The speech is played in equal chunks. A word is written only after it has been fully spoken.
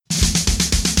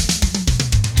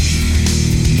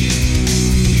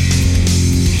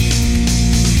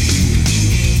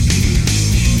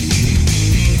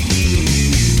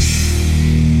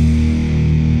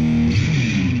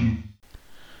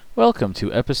Welcome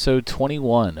to episode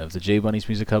 21 of the J Bunny's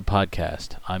Music Hub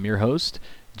podcast. I'm your host,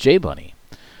 J Bunny.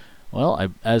 Well,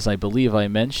 as I believe I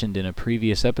mentioned in a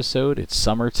previous episode, it's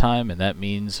summertime and that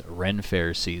means Ren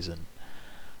Fair season.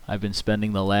 I've been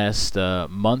spending the last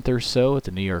month or so at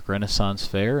the New York Renaissance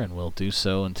Fair and will do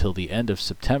so until the end of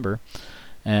September.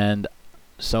 And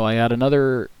so I got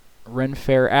another Ren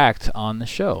Fair act on the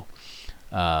show.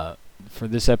 For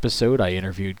this episode, I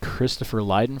interviewed Christopher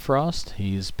Leidenfrost.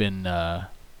 He's been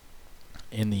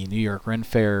in the New York Ren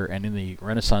Fair and in the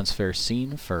Renaissance Fair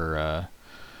scene for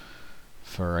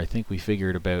I think we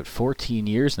figured about 14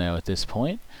 years now at this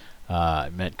point. I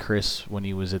met Chris when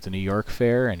he was at the New York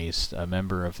Fair, and he's a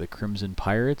member of the Crimson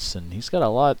Pirates, and he's got a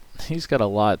lot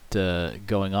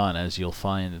going on, as you'll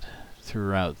find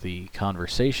throughout the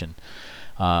conversation.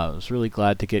 I was really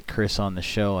glad to get Chris on the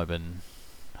show. I've been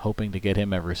hoping to get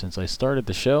him ever since I started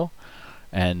the show,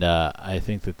 and I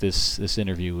think that this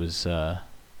interview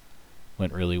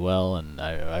went really well, and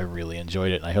I really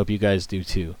enjoyed it, and I hope you guys do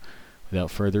too. Without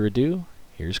further ado,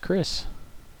 here's Chris.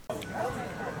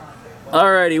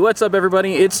 Alrighty, what's up,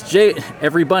 everybody? It's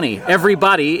Everybody,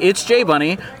 it's J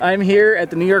Bunny. I'm here at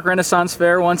the New York Renaissance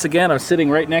Fair once again. I'm sitting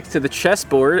right next to the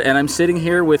chessboard, and I'm sitting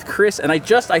here with Chris, and I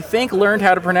think learned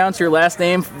how to pronounce your last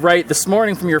name right this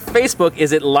morning from your Facebook.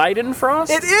 Is it Leidenfrost?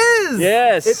 It is!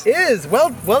 Yes! It is! Well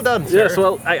done, sir. Yes,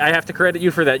 well, I have to credit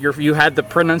you for that. You had the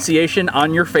pronunciation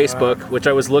on your Facebook, which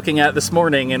I was looking at this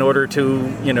morning in order to,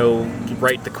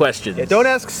 write the questions. Yeah, don't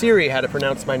ask Siri how to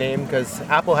pronounce my name, because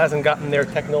Apple hasn't gotten their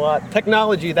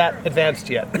technology that advanced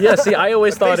yet. Yeah, see, I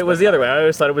always thought it was the other way. I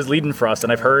always thought it was Leidenfrost,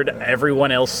 and I've heard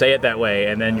everyone else say it that way,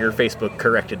 and then your Facebook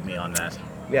corrected me on that.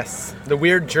 Yes, the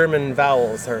weird German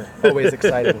vowels are always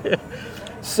exciting.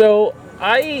 So,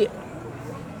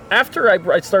 after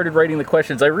I started writing the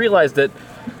questions, I realized that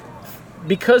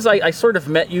because I sort of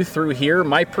met you through here,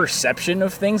 my perception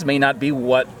of things may not be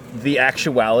what the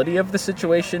actuality of the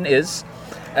situation is.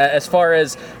 As far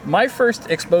as my first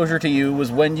exposure to you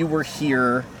was when you were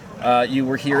here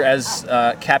as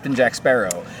Captain Jack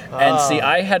Sparrow. And see,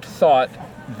 I had thought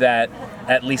that,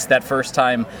 at least that first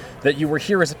time, that you were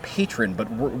here as a patron,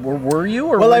 but were you,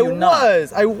 or were you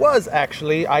not? I was,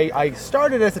 actually. I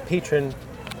started as a patron.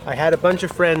 I had a bunch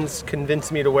of friends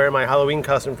convince me to wear my Halloween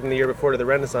costume from the year before to the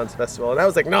Renaissance Festival, and I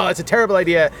was like, no, it's a terrible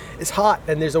idea. It's hot,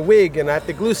 and there's a wig, and I have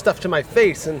to glue stuff to my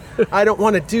face, and I don't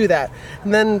want to do that.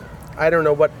 And then, I don't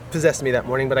know what possessed me that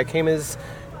morning, but I came as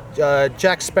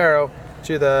Jack Sparrow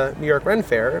to the New York Ren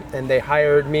Fair, and they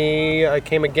hired me. I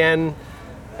came again,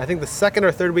 I think the second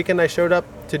or third weekend I showed up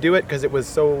to do it, because it was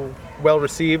so well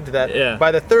received that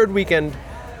by the third weekend,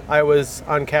 I was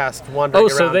on cast wandering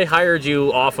around. Oh, so they hired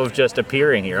you off of just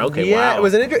appearing here. Okay, yeah, wow. It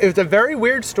was a very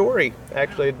weird story,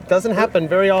 actually. It doesn't happen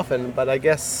very often, but I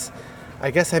guess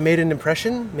I made an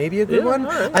impression, maybe a good one.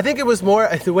 Right. I think it was more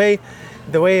the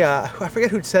way I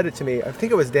forget who said it to me. I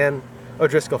think it was Dan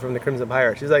O'Driscoll from the Crimson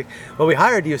Pirates. She's like, well, we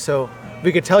hired you so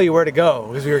we could tell you where to go,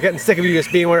 because we were getting sick of you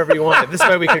just being wherever you wanted. This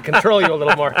way we could control you a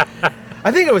little more.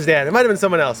 I think it was Dan. It might have been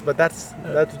someone else, but that's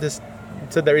just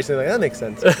said that recently. Like, that makes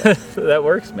sense. That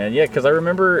works, man. Yeah, because I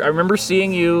remember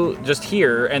seeing you just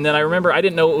here, and then I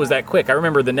didn't know it was that quick. I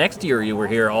remember the next year you were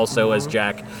here also as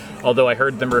Jack, although I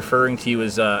heard them referring to you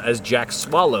as Jack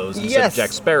Swallows instead of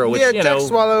Jack Sparrow, which, Jack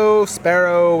Swallow,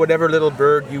 Sparrow, whatever little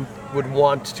bird you would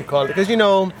want to call it. Because,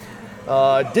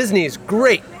 Disney's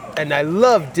great, and I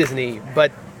love Disney,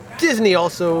 but Disney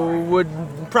also would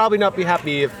probably not be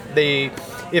happy if the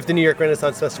New York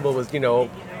Renaissance Festival was,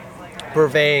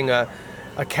 purveying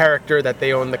a character that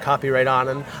they own the copyright on.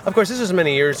 And of course, this was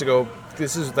many years ago.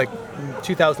 This is like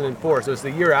 2004, so it was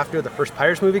the year after the first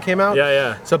Pirates movie came out.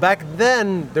 Yeah. So back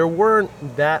then, there weren't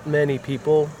that many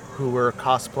people who were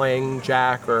cosplaying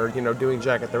Jack or, doing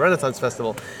Jack at the Renaissance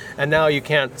Festival. And now you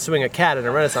can't swing a cat at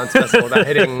a Renaissance Festival without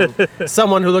hitting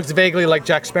someone who looks vaguely like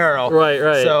Jack Sparrow.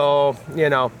 Right. So,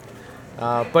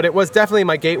 but it was definitely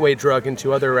my gateway drug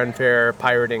into other Ren Fair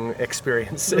pirating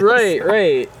experiences.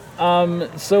 Right.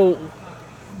 So,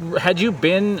 had you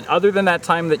been, other than that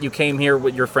time that you came here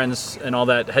with your friends and all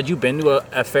that, had you been to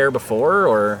a fair before,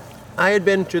 or? I had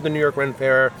been to the New York Ren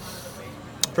Fair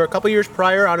for a couple years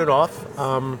prior, on and off.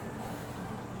 I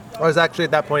was actually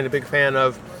at that point a big fan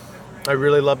of, I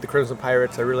really loved the Crimson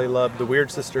Pirates, I really loved the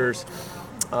Weird Sisters.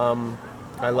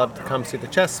 I loved to come see the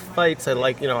chess fights.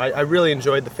 I really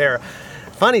enjoyed the fair.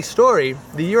 Funny story,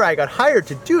 the year I got hired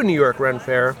to do New York Ren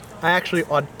Fair, I actually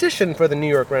auditioned for the New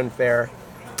York Ren Fair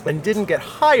and didn't get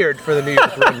hired for the New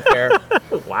York Ren Fair.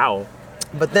 Wow.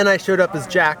 But then I showed up as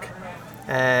Jack,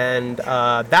 and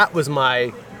that was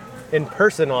my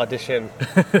in-person audition.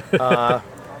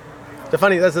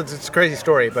 It's a crazy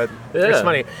story, but it's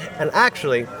funny. And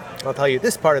actually, I'll tell you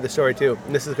this part of the story too.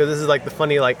 And this is because this is like the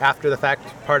funny, like after the fact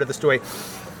part of the story.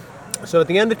 So at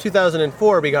the end of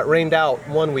 2004, we got rained out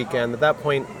one weekend. At that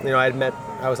point,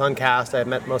 I was on cast. I had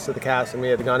met most of the cast, and we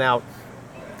had gone out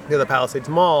to the Palisades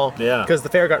Mall because the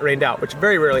fair got rained out, which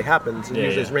very rarely happens.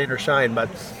 Usually it's rain or shine, but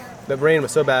the rain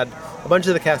was so bad. A bunch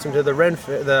of the cast went to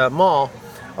the mall,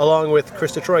 along with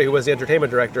Chris DeTroy, who was the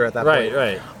entertainment director at that point.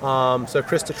 Right. So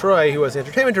Chris DeTroy, who was the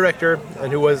entertainment director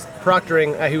and who was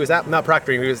proctoring, not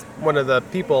proctoring, he was one of the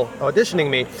people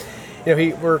auditioning me.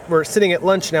 We're sitting at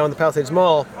lunch now in the Palisades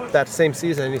Mall that same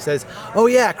season, and he says, "Oh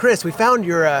yeah, Chris, we found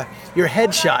your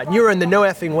headshot, and you were in the no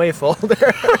effing way folder."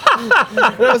 And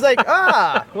I was like,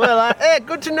 hey,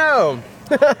 good to know.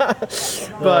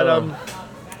 But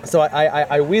so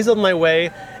I weaseled my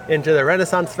way into the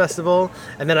Renaissance Festival,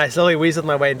 and then I slowly weaseled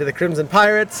my way into the Crimson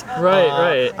Pirates.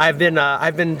 Right. I've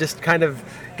been just kind of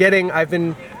I've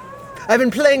been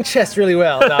playing chess really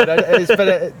well.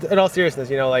 But in all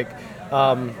seriousness,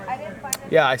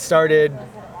 I started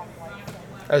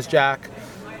as Jack.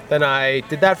 Then I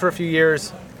did that for a few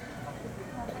years.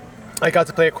 I got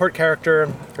to play a court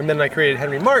character, and then I created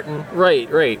Henry Martin. Right.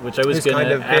 Which I was going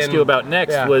to ask you about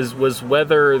next was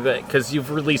whether that, because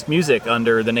you've released music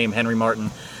under the name Henry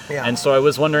Martin, and so I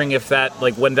was wondering if that,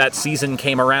 like when that season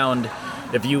came around,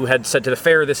 if you had said to the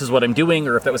fair, "This is what I'm doing,"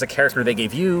 or if that was a character they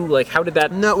gave you. Like, how did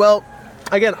that? No, well,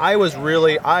 again, I was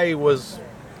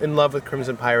in love with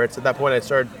Crimson Pirates. At that point, I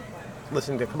started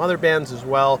listening to some other bands as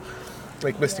well.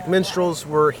 Like Mystic Minstrels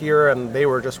were here, and they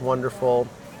were just wonderful.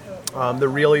 The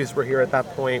Reallys were here at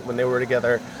that point when they were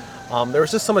together. There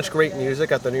was just so much great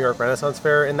music at the New York Renaissance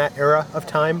Fair in that era of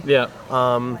time. Yeah.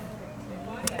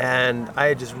 And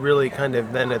I just really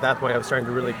then at that point I was starting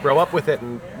to really grow up with it,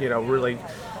 and really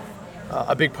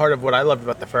a big part of what I loved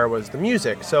about the fair was the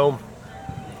music. So,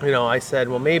 I said,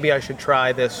 well, maybe I should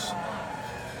try this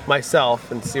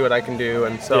myself and see what I can do.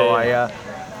 And so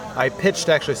I pitched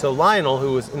actually. So Lionel,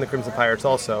 who was in the Crimson Pirates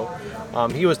also,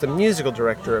 he was the musical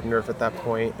director of Nerf at that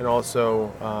point, and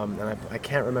also, and I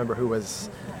can't remember who was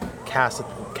cast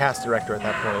director at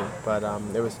that point, but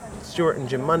it was Stuart and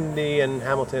Jim Mundy and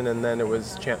Hamilton, and then it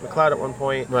was Champ McLeod at one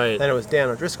point. Right. Then it was Dan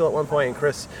O'Driscoll at one point, and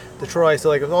Chris DeTroy.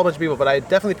 So it was a whole bunch of people, but I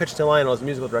definitely pitched to Lionel as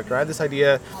musical director. I had this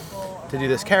idea to do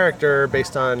this character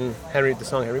based on the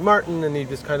song Henry Martin, and he'd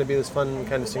just kind of be this fun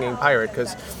kind of singing pirate,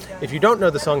 because if you don't know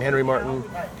the song Henry Martin,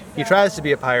 he tries to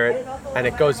be a pirate, and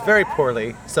it goes very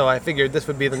poorly, so I figured this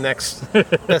would be the next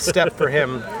best step for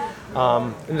him.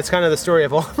 And it's kind of the story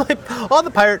of all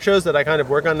the pirate shows that I kind of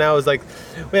work on now is like,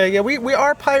 we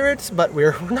are pirates, but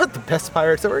we're not the best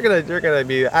pirates, so we're gonna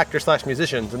be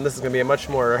actors/musicians, and this is gonna be a much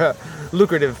more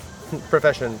lucrative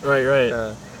profession.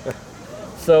 Right.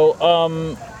 So,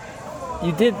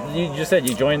 you just said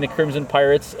you joined the Crimson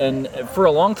Pirates, and for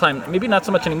a long time, maybe not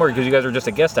so much anymore because you guys are just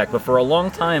a guest act, but for a long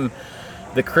time,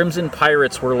 the Crimson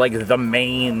Pirates were like the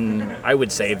main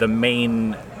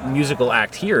musical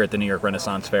act here at the New York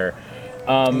Renaissance Fair.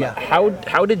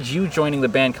 How did you joining the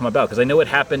band come about? Because I know it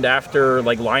happened after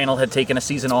like Lionel had taken a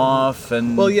season off,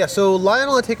 and so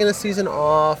Lionel had taken a season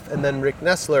off, and then Rick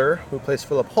Nessler, who plays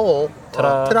Philip Hull,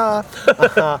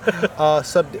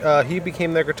 he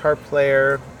became their guitar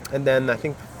player, and then I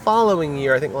think the following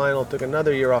year, Lionel took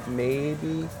another year off,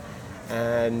 maybe,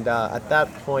 and at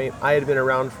that point I had been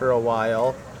around for a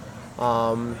while,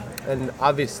 and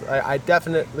obviously I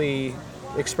definitely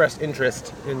expressed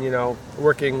interest in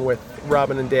working with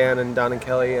Robin and Dan and Don and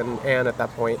Kelly and Ann at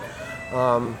that point,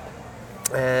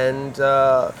 and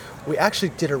we actually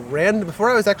did before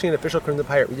I was actually an official Crimson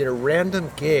Pirate, we did a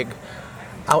random gig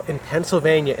out in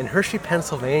Pennsylvania, in Hershey,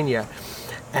 Pennsylvania,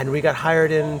 and we got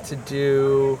hired in to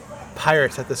do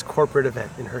pirates at this corporate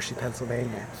event in Hershey,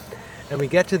 Pennsylvania. And we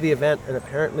get to the event, and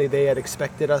apparently they had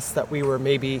expected us that we were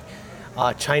maybe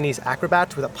Chinese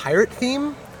acrobats with a pirate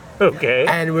theme. Okay.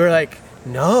 And we were like,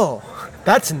 no,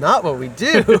 that's not what we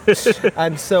do.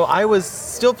 And so I was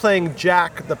still playing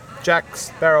Jack, the Jack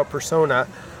Sparrow persona,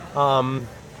 and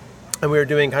we were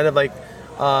doing kind of like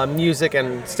music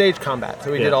and stage combat.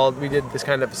 So we did this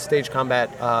kind of stage combat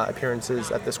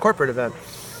appearances at this corporate event.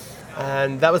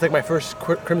 And that was like my first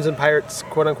Crimson Pirates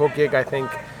quote unquote gig, I think.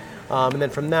 And then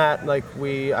from that, I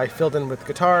filled in with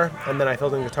guitar, and then I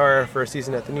filled in guitar for a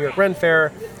season at the New York Ren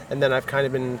Fair, and then I've kind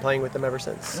of been playing with them ever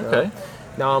since. So okay.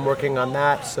 Now I'm working on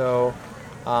that, so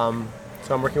I'm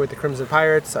working with the Crimson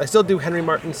Pirates. I still do Henry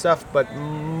Martin stuff, but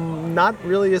not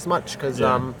really as much, because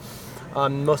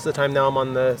most of the time now I'm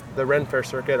on the Ren Fair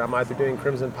circuit. I'm either doing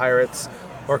Crimson Pirates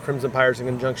or Crimson Pirates in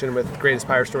conjunction with Greatest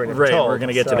Pirate Story Never Told. Right, we're going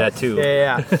to get to that too.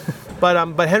 Yeah.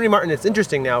 But Henry Martin, it's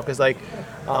interesting now, because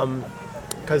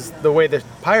the way the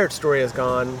pirate story has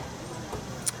gone,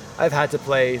 I've had to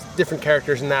play different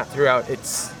characters in that throughout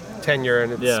its tenure,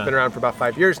 and it's been around for about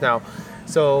 5 years now.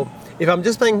 So if I'm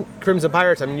just playing Crimson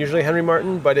Pirates, I'm usually Henry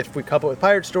Martin, but if we couple it with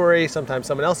Pirate Story, sometimes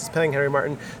someone else is playing Henry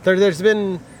Martin. There's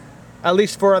been at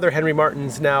least 4 other Henry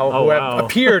Martins now who have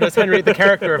appeared as the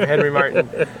character of Henry Martin.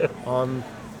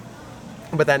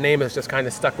 But that name has just kind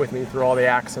of stuck with me through all the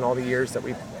acts and all the years that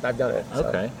I've done it. So.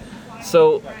 Okay.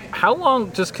 So how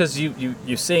long, just because you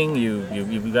sing, you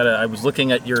got I was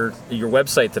looking at your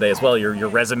website today as well, your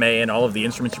resume and all of the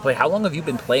instruments you play. How long have you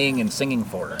been playing and singing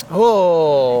for?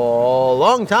 Oh, a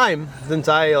long time, since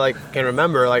I can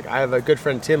remember. I have a good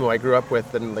friend Tim who I grew up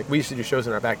with, and we used to do shows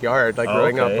in our backyard,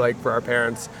 growing up, for our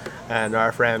parents and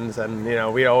our friends, and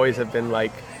we always have been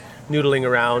noodling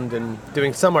around and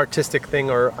doing some artistic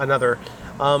thing or another.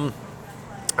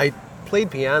 I played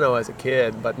piano as a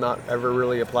kid, but not ever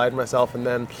really applied myself. And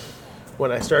then when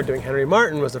I started doing Henry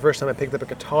Martin was the first time I picked up a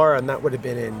guitar, and that would have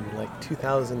been in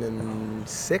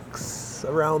 2006,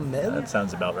 around then. That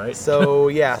sounds about right. So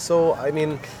yeah,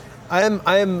 I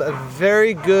am a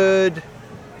very good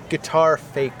guitar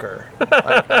faker.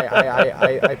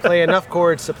 I play enough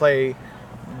chords to play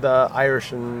the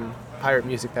Irish and pirate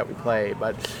music that we play,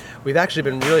 but we've actually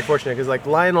been really fortunate because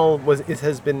Lionel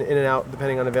has been in and out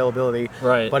depending on availability.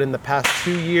 Right. But in the past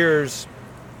 2 years,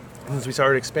 since we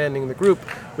started expanding the group,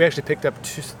 we actually picked up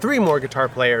 3 more guitar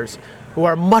players who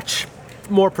are much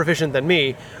more proficient than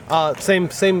me. Same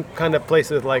kind of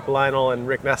places like Lionel and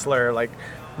Rick Nestler.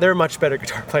 They're much better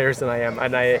guitar players than I am,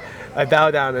 and I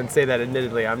bow down and say that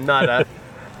admittedly. I'm not a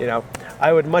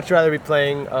I would much rather be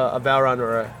playing a Bowron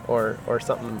or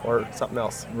something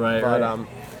else. Right.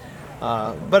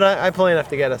 But I play enough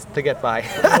to get by.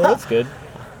 Well, that's good.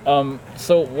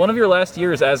 So one of your last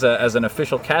years as an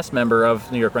official cast member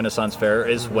of New York Renaissance Fair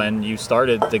is when you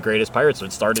started The Greatest Pirates. So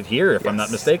it started here, if I'm not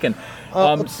mistaken.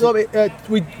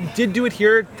 We did do it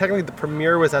here. Technically, the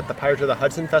premiere was at the Pirates of the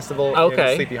Hudson Festival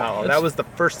in Sleepy Hollow. That was the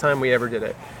first time we ever did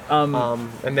it.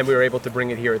 And then we were able to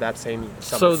bring it here that same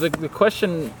summer. So the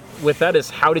question with that is,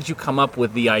 how did you come up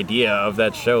with the idea of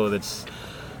that show that's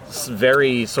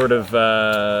very sort of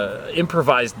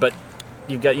improvised, but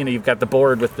you've got the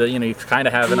board with you kind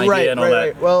of have an idea and all that.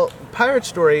 Right. Well, Pirate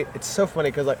Story, it's so funny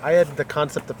because I had the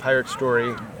concept of Pirate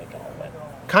Story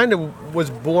kind of was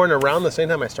born around the same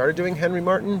time I started doing Henry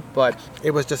Martin, but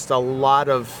it was just a lot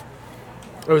to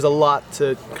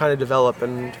kind of develop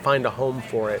and find a home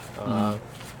for it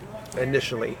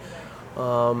initially.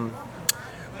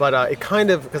 But it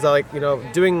kind of, because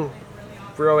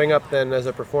growing up then as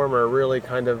a performer, really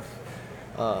kind of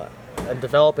and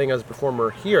developing as a performer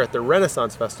here at the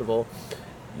Renaissance Festival,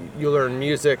 you learn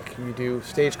music, you do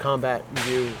stage combat, you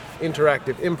do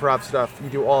interactive improv stuff, you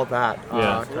do all that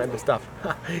kind of stuff.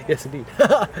 Yes, indeed.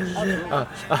 And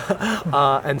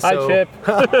so, hi, Chip.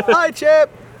 Hi, Chip.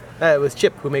 It was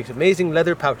Chip who makes amazing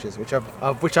leather pouches,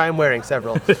 of which I am wearing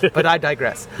several. But I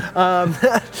digress.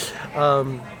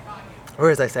 Where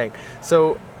was I saying?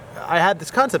 So I had this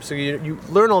concept, so you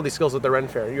learn all these skills at the Ren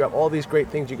Fair. You have all these great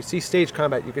things. You could see stage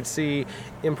combat, you could see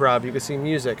improv, you could see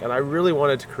music, and I really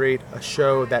wanted to create a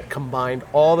show that combined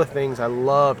all the things I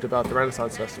loved about the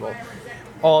Renaissance Festival,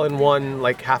 all in one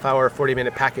half-hour,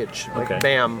 40-minute package.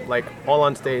 Bam, all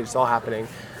on stage, it's all happening.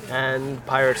 And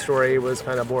Pirate Story was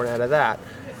kind of born out of that.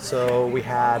 So we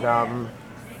had,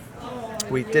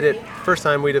 we did it, first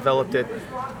time we developed it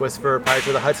was for Pirates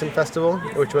of the Hudson Festival,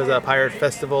 which was a pirate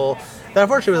festival that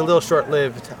unfortunately was a little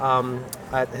short-lived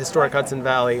at historic Hudson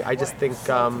Valley. I just think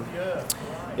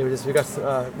it was just because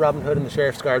Robin Hood and the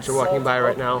Sheriff's Guards are walking by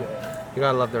right now. You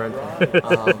gotta love the Ren Fair.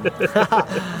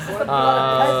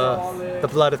 The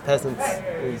blood of peasants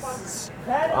is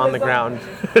on the ground.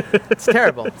 It's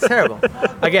terrible. It's terrible.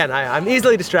 Again, I'm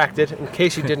easily distracted, in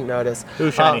case you didn't notice.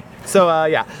 Ooh, shiny. So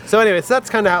anyways, that's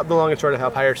kind of the long and short of how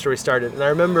Pirate Story started. And I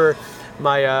remember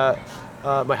my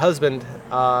husband,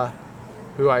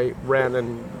 who we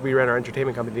ran our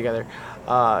entertainment company together.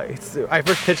 I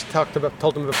first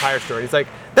told him about Pirate Story. He's like,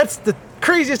 "That's the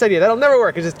craziest idea. That'll never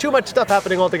work. It's just too much stuff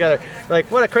happening all together.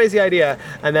 What a crazy idea."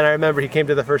 And then I remember he came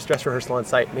to the first dress rehearsal on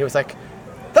site, and he was like,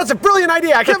 "That's a brilliant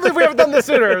idea. I can't believe we haven't done this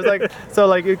sooner." It was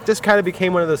it just kind of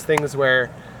became one of those things where,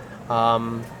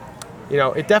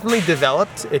 it definitely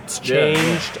developed. It's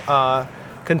changed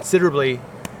considerably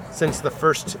since the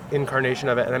first incarnation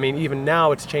of it. And even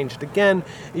now it's changed again.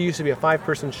 It used to be a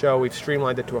 5-person show. We've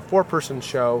streamlined it to a 4-person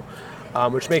show,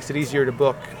 which makes it easier to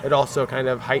book. It also kind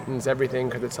of heightens everything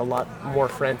because it's a lot more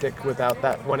frantic without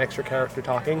that one extra character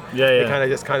talking. It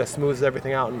kind of smooths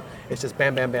everything out, and it's just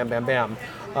bam, bam, bam, bam, bam.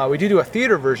 We do a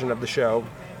theater version of the show,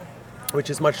 which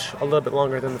is a little bit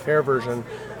longer than the fair version,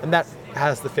 and that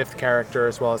has the 5th character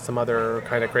as well as some other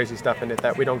kind of crazy stuff in it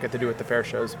that we don't get to do at the fair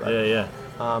shows. But,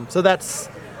 so that's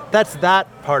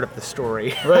that part of the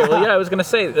story. Right. Well, yeah, I was going to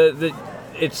say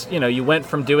it's, you went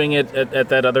from doing it at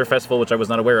that other festival, which I was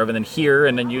not aware of, and then here,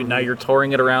 and then now you're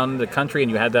touring it around the country,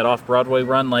 and you had that off-Broadway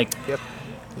run. Like, yep.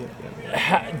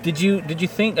 Did you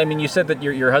think? I mean, you said that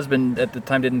your husband at the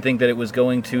time didn't think that it was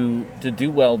going to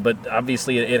do well, but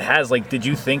obviously it has. Like, did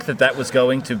you think that was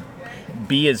going to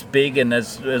be as big and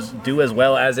as do as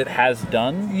well as it has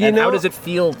done? How does it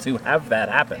feel to have that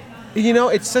happen?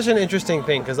 It's such an interesting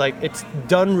thing because, like, it's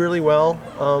done really well,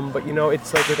 but,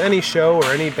 it's like with any show or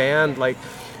any band, like,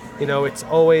 it's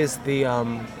always the,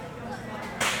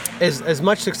 as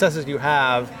much success as you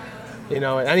have,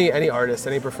 any artist,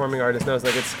 any performing artist knows,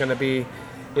 like, it's going to be,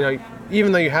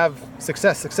 even though you have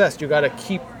success, you got to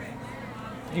keep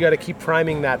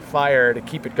priming that fire to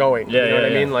keep it going. You know what I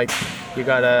mean? Like, you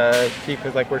got to keep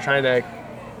it, like, we're trying to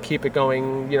keep it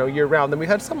going, year round. And we've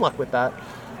had some luck with that.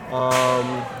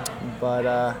 But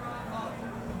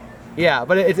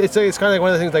it's kind of like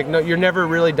one of the things, like, no, you're never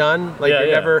really done. Like,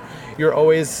 you're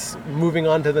always moving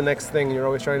on to the next thing. You're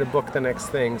always trying to book the next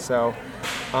thing. So,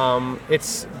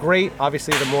 it's great.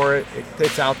 Obviously, the more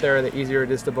it's out there, the easier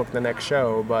it is to book the next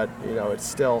show. But, it's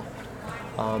still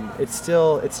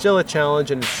a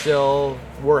challenge, and it's still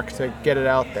work to get it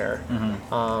out there.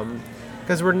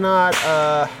 Because we're not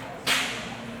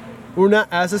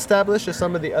as established as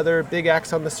some of the other big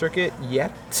acts on the circuit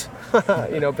yet,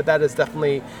 but that is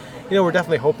definitely, we're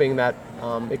definitely hoping that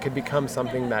it could become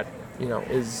something that,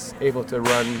 is able to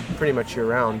run pretty much year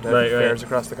round at fairs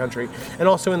across the country, and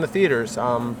also in the theaters,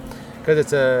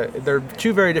 because they're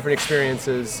two very different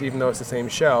experiences, even though it's the same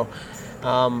show.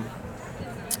 And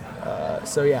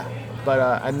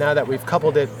now that we've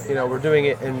coupled it, we're doing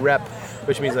it in rep,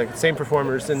 which means, like, the same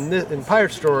performers in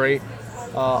Pirate Story.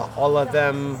 All of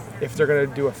them, if they're going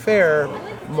to do a fair,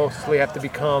 mostly have to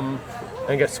become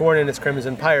and get sworn in as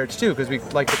Crimson Pirates too, because we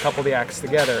like to couple the acts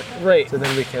together. Right. So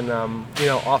then we can,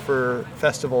 offer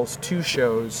festivals 2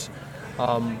 shows,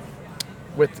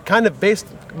 with kind of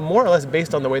more or less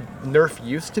based on the way NERF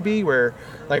used to be, where,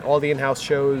 like, all the in-house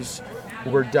shows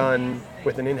were done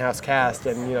with an in-house cast,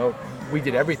 and we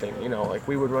did everything. Like,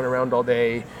 we would run around all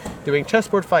day doing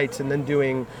chessboard fights, and then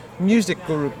doing music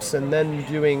groups, and then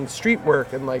doing street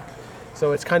work, and, like,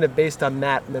 so it's kind of based on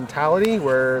that mentality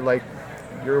where, like,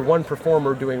 you're one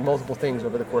performer doing multiple things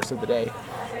over the course of the day.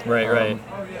 Right.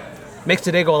 Makes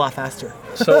the day go a lot faster.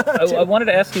 So I wanted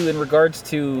to ask you in regards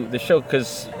to the show,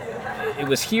 because it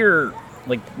was here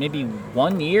like maybe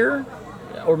 1 year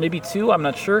or maybe 2, I'm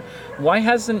not sure. Why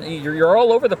hasn't you're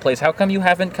all over the place? How come you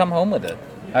haven't come home with it?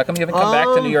 How come you haven't come back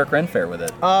to New York Ren Fair with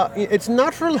it? It's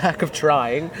not for lack of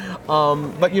trying,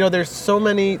 but there's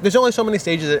only so many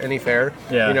stages at any fair.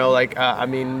 Yeah.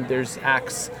 There's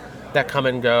acts that come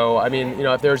and go.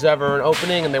 If there's ever an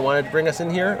opening and they wanted to bring us in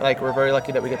here, like, we're very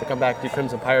lucky that we get to come back to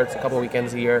Crimson Pirates a couple of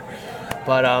weekends a year.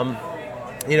 But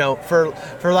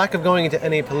for lack of going into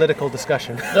any political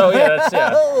discussion. Oh yeah,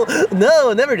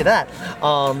 No, never do that.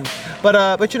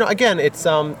 But again, it's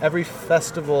every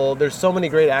festival. There's so many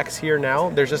great acts here now.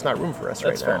 There's just not room for us right now.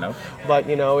 That's fair enough. But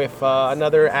if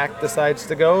another act decides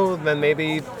to go, then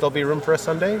maybe there'll be room for us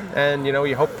someday. And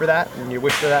you hope for that and you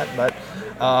wish for that. But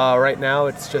right now,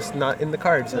 it's just not in the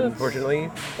cards, unfortunately.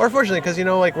 Or fortunately, because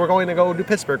we're going to go do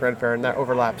Pittsburgh Ren Fair, and that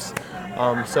overlaps.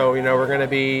 So we're going to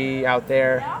be out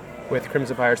there with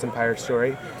Crimson Pirates and Pirate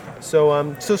Story.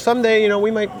 So someday, we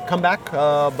might come back,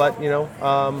 but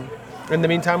in the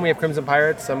meantime, we have Crimson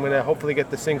Pirates. I'm going to hopefully get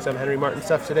to sing some Henry Martin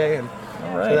stuff today, and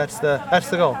so that's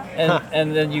the goal.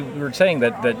 And then you were saying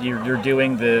that you're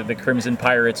doing the Crimson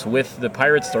Pirates with the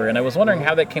Pirate Story, and I was wondering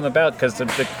how that came about, because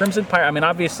the Crimson Pirate,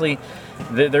 obviously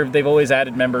they've always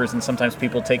added members, and sometimes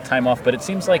people take time off, but it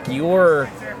seems like your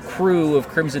crew of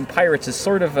Crimson Pirates is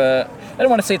sort of I don't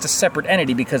want to say it's a separate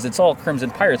entity because it's all Crimson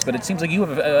Pirates, but it seems like you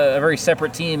have a very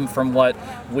separate team from what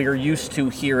we're used to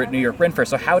here at New York Ren Fair.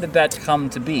 So how did that come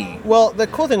to be? Well, the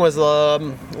cool thing was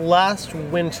last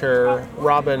winter,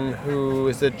 Robin, who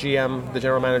is the GM, the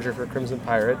general manager for Crimson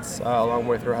Pirates, along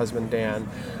with her husband Dan,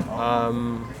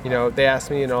 they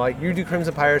asked me, you do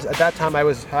Crimson Pirates. At that time, I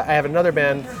have another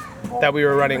band that we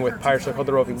were running with Pirates called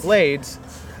the Roving Blades.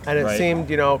 And it seemed,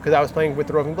 because I was playing with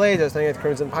the Roving Blades, I was playing with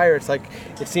Crimson Pirates, like,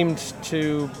 it seemed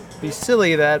to be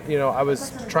silly that, I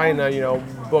was trying to,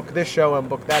 book this show and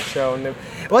book that show. And it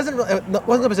wasn't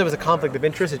because it was a conflict of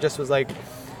interest. It just was like,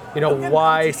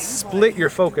 why split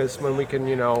your focus when we can,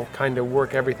 kind of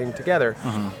work everything together.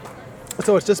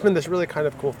 So it's just been this really kind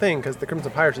of cool thing, because the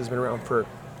Crimson Pirates has been around for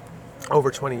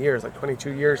over 20 years, like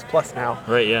 22 years plus now.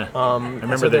 Right, yeah. I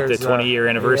remember the 20-year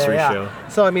anniversary show.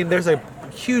 So, I mean, there's a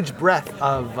huge breadth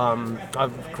of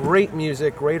great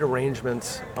music, great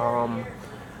arrangements,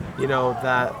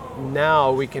 that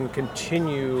now we can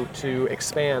continue to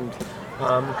expand.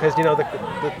 Because,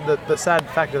 the sad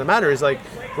fact of the matter is, like,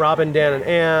 Robin, Dan, and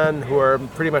Ann, who are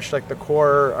pretty much like the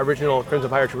core original Crimson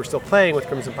Pirates, who are still playing with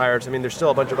Crimson Pirates. I mean, there's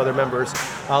still a bunch of other members.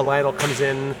 Lionel comes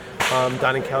in,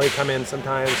 Don and Kelly come in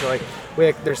sometimes. So, like,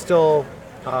 they're still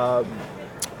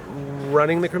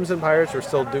running the Crimson Pirates. They're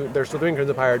still doing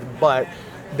Crimson Pirates, but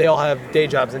they all have day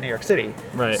jobs in New York City.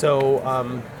 Right. So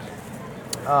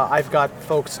I've got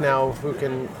folks now who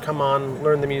can come on,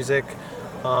 learn the music,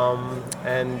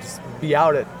 and be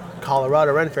out at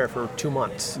Colorado Ren Fair for 2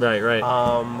 months. Right.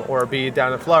 Or be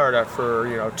down in Florida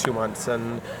for 2 months,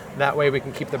 and that way we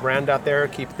can keep the brand out there,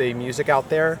 keep the music out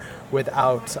there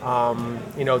without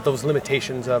those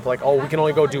limitations of like, we can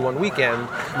only go do one weekend.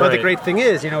 But the great thing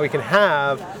is, we can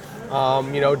have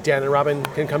Dan and Robin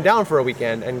can come down for a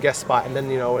weekend and guest spot, and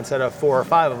then instead of 4 or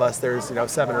 5 of us, there's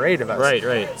 7 or 8 of us.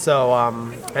 Right. So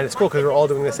and it's cool because we're all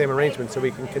doing the same arrangement, so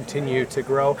we can continue to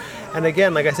grow. And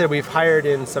again, like I said, we've hired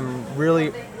in some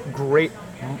really great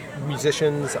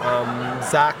musicians.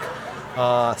 Zach,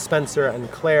 Spencer,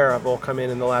 and Claire have all come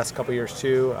in the last couple years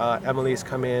too. Emily's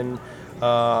come in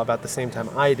about the same time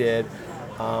I did.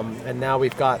 And now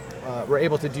we're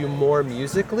able to do more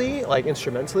musically, like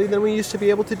instrumentally, than we used to be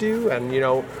able to do. And,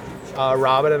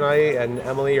 Robin and I and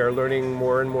Emily are learning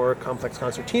more and more complex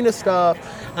concertina stuff.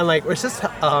 And like, it's just,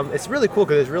 it's really cool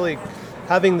because it's really,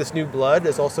 having this new blood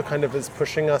is also kind of is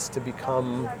pushing us to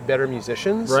become better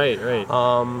musicians. Right.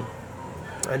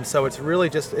 And so it's really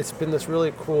it's been this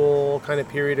really cool kind of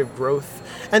period of growth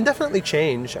and definitely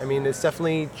change. I mean, it's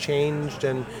definitely changed,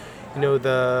 and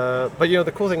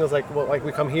the cool thing is like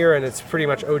we come here and it's pretty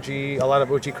much a lot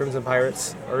of OG Crimson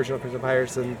Pirates, original Crimson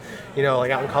Pirates, and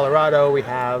like out in Colorado we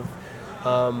have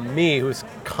me, who's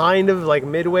kind of like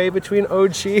midway between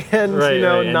OG and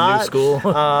and not new school.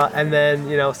 and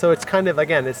then so it's kind of,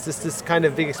 again, it's just this kind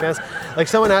of big expanse. Like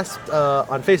someone asked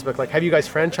on Facebook, like, have you guys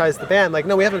franchised the band? Like,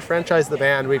 no, we haven't franchised the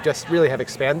band. We just really have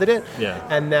expanded it. Yeah.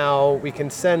 And now we can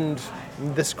send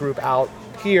this group out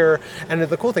here, and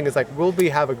the cool thing is like we'll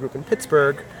have a group in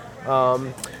Pittsburgh,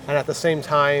 and at the same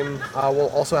time we'll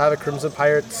also have a Crimson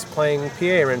Pirates playing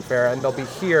PA Ren Fair, and they'll be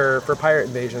here for Pirate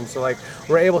Invasion, so like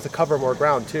we're able to cover more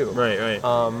ground too. Right.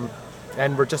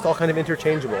 And we're just all kind of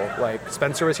interchangeable. Like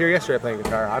Spencer was here yesterday playing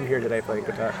guitar, I'm here today playing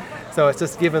guitar, so it's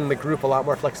just given the group a lot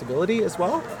more flexibility as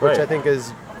well, which I think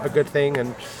is a good thing.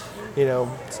 And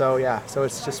so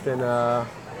it's just been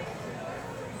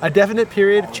a definite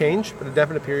period of change, but a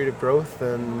definite period of growth.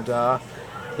 And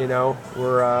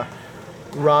we're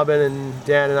Robin and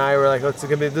Dan and I were like, we'll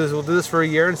do this for a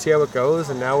year and see how it goes.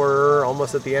 And now we're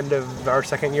almost at the end of our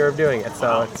second year of doing it.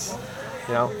 So it's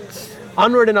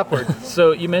onward and upward.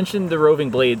 So you mentioned the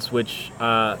Roving Blades, which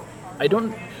I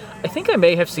think I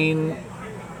may have seen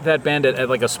that band at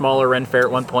like a smaller Ren Fair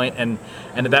at one point, and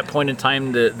at that point in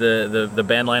time the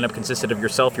band lineup consisted of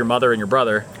yourself, your mother, and your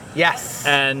brother. Yes.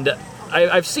 And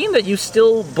I've seen that you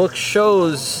still book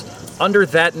shows under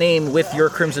that name with your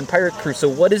Crimson Pirate crew. So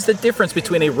what is the difference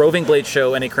between a Roving Blade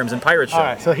show and a Crimson Pirate show? All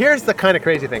right, so here's the kind of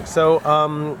crazy thing. So,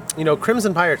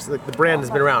 Crimson Pirates, the brand has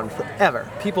been around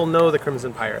forever. People know the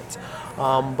Crimson Pirates.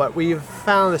 But we've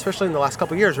found, especially in the last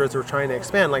couple of years, as we're trying to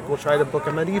expand, like we'll try to book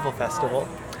a medieval festival.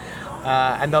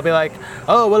 And they'll be like,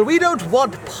 oh, well, we don't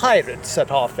want pirates at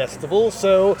our festival,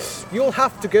 so you'll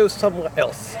have to go somewhere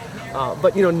else.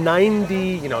 But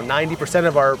 90%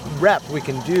 of our rep we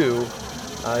can do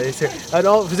is here. And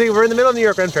we're in the middle of New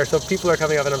York Ren Fair, so people are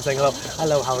coming up and I'm saying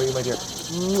hello, how are you, my dear?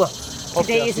 Mwah.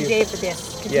 Today is the day for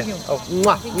this. Continue. Yeah. Oh,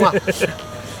 mwah,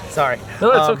 mwah. Sorry.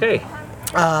 No, it's okay.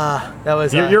 That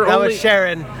was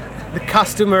Sharon, the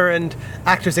costumer and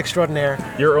actress extraordinaire.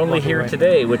 You're only here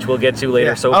today, which we'll get to later.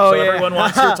 Yeah. So everyone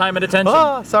wants your time and attention.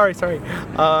 Oh, sorry.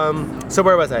 So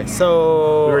where was I?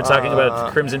 So we were talking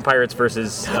about Crimson Pirates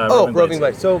versus Roving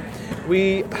Blades. So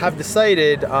we have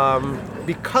decided,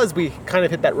 because we kind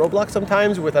of hit that roadblock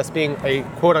sometimes with us being a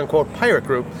quote-unquote pirate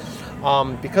group,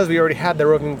 because we already had the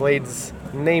Roving Blades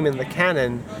name in the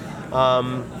canon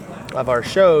of our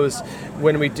shows,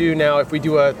 when we do now, if we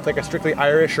do a strictly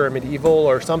Irish or a medieval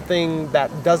or something that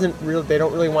they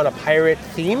don't really want a pirate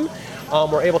theme,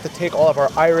 we're able to take all of our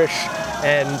Irish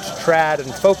and trad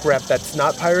and folk rep that's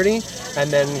not piratey,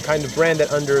 and then kind of brand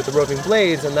it under the Roving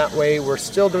Blades, and that way we're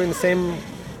still doing the same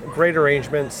great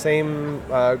arrangements, same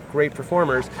great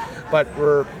performers, but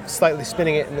we're slightly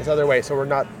spinning it in this other way. So we're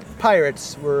not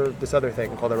pirates, we're this other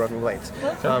thing called the Roving Blades,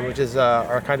 which is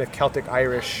our kind of Celtic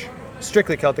Irish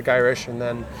strictly Celtic Irish, and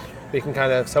then we can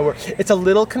kind of, it's a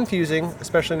little confusing,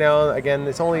 especially now. Again,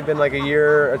 it's only been like a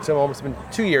year, it's almost been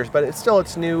 2 years, but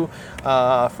it's new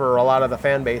for a lot of the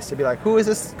fan base to be like, who is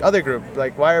this other group?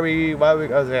 Like, why are we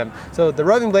them? So the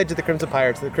Roving Blades are the Crimson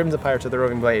Pirates, the Crimson Pirates are the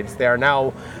Roving Blades. They're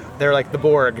like the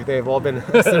Borg. They've all been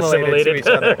assimilated to each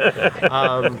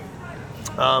other.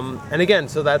 And again,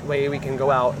 so that way we can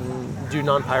go out and do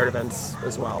non-pirate events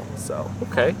as well. So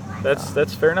okay,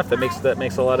 that's fair enough. That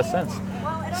makes a lot of sense.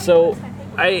 So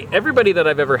everybody that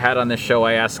I've ever had on this show,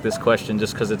 I ask this question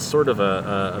just because it's sort of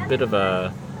a bit of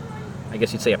a, I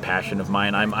guess you'd say, a passion of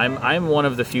mine. I'm one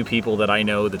of the few people that I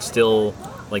know that still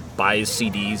like buys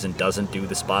CDs and doesn't do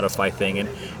the Spotify thing,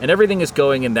 and everything is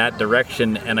going in that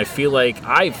direction. And I feel like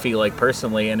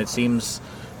personally, and it seems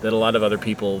that a lot of other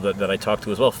people that I talk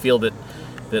to as well feel that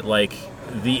like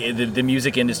the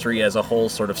music industry as a whole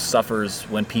sort of suffers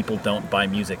when people don't buy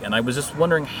music. And I was just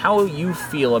wondering how you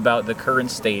feel about the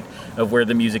current state of where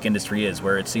the music industry is,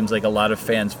 where it seems like a lot of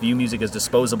fans view music as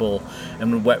disposable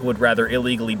and would rather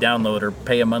illegally download or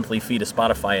pay a monthly fee to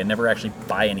Spotify and never actually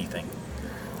buy anything.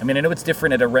 I mean, I know it's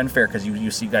different at a Ren Fair because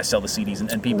you see guys sell the CDs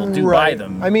and people do buy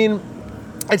them. I mean,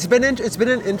 it's been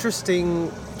an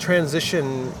interesting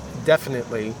transition,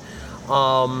 definitely.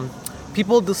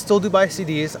 People still do buy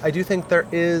CDs. I do think there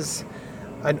is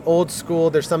an old school,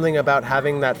 there's something about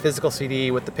having that physical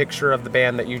CD with the picture of the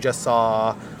band that you just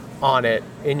saw on it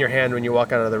in your hand when you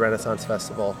walk out of the Renaissance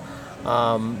Festival.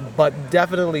 But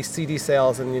definitely CD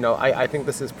sales, and I think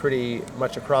this is pretty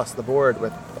much across the board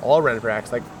with all Ren Fair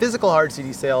acts, like physical hard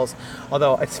CD sales.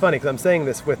 Although it's funny because I'm saying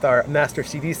this with our master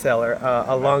CD seller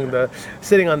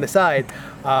sitting on the side,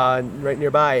 right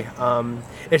nearby.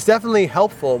 It's definitely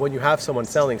helpful when you have someone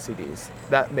selling CDs.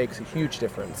 That makes a huge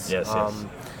difference. Yes.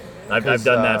 I've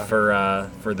done that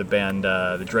for the band,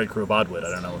 the Dread Crew of Oddwood.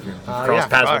 I don't know if you've crossed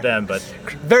paths with them, but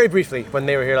very briefly when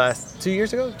they were here last 2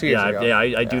 years ago. 2 years ago. Yeah,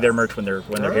 I do their merch when they're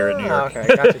here at New York.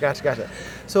 Okay, gotcha.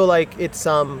 So like it's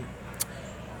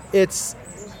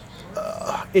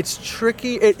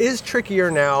tricky. It is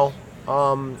trickier now,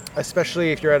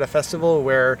 especially if you're at a festival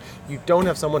where you don't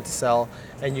have someone to sell,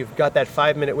 and you've got that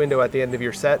 5-minute window at the end of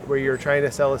your set where you're trying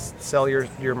to sell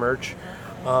your merch.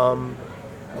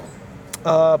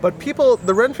 But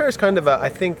the Ren Fair is kind of I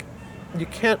think you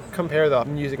can't compare the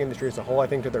music industry as a whole, I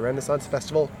think, to the Renaissance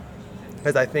Festival,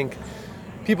 because I think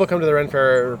people come to the Ren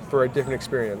Fair for a different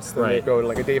experience than they go to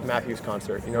like a Dave Matthews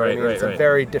concert. You know what I mean? It's a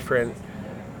very different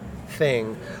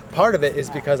thing. Part of it is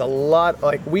because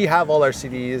we have all our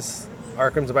CDs,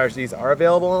 our Crimson Pirates CDs are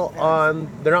available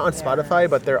they're not on Spotify,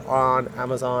 but they're on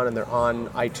Amazon and they're on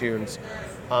iTunes.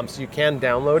 So you can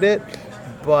download it.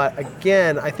 But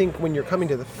again, I think when you're coming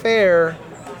to the fair,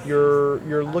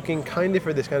 you're looking kind of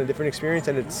for this kind of different experience,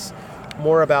 and it's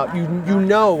more about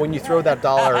when you throw that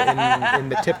dollar in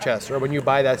the tip chest, or when you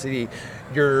buy that CD,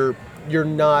 you're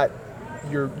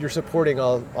supporting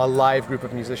a live group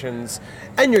of musicians,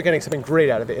 and you're getting something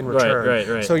great out of it in return.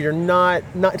 Right. So you're not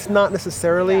it's not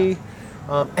necessarily,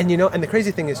 and the crazy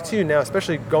thing is too now,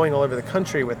 especially going all over the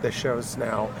country with the shows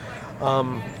now.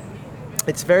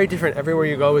 It's very different. Everywhere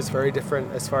you go is very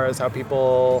different as far as how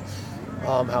people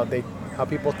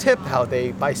tip, how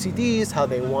they buy CDs, how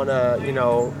they want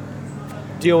to,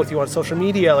 deal with you on social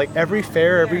media. Like every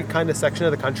fair, every kind of section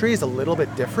of the country is a little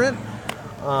bit different.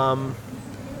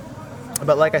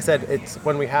 But like I said, it's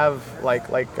when we have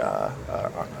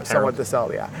someone to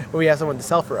sell. Yeah, when we have someone to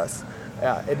sell for us,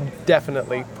 it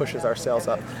definitely pushes our sales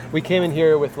up. We came in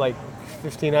here with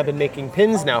 15. I've been making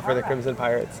pins now for the Crimson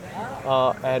Pirates,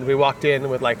 and we walked in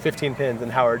with 15 pins,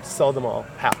 and Howard sold them all.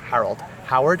 Harold,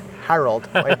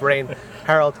 my brain.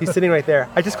 Harold, he's sitting right there.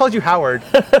 I just called you Howard.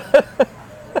 Wow,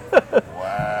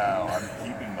 I'm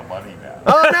keeping the money now.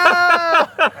 Oh no!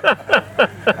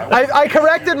 I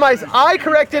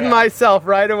corrected myself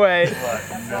right away.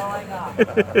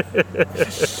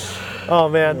 Oh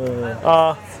man.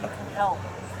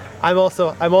 I'm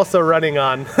also running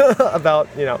on about,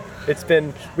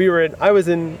 I was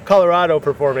in Colorado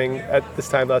performing at this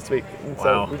time last week. And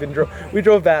so we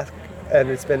drove back,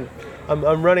 and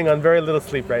I'm running on very little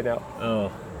sleep right now.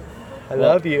 Oh. I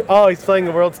love you. Oh, he's playing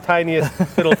the world's tiniest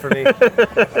fiddle for me.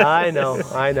 I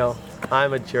know.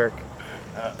 I'm a jerk.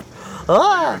 You're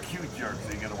a cute jerk,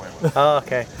 so you get away with it. Oh,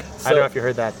 okay. So I don't know if you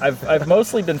heard that. I've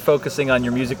mostly been focusing on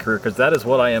your music career because that is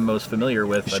what I am most familiar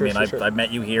with. Sure. I've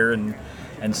met you here and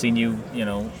seen you,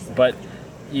 but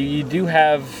you do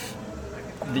have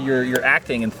your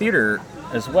acting and theater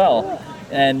as well.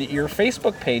 And your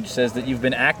Facebook page says that you've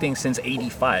been acting since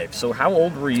 '85. So how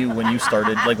old were you when you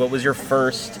started? What was your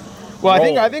first Well,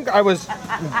 I think I was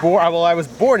born. Well, I was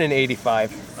born in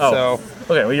 '85. Oh. So.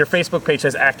 Okay. Well, your Facebook page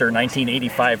says actor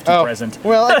 1985 to present.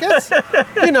 Well, I guess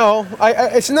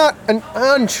it's not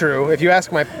untrue. If you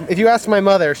ask my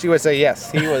mother, she would say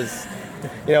yes. He was.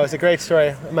 It's a great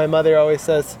story. My mother always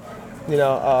says,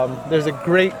 there's a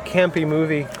great campy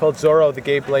movie called Zorro the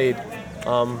Gay Blade,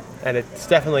 and it's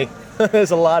definitely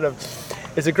it's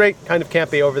a great kind of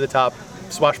campy, over the top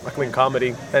swashbuckling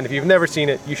comedy, and if you've never seen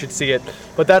it, you should see it.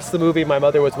 But that's the movie my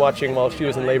mother was watching while she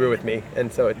was in labor with me,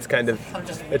 and so it's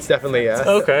definitely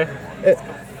okay.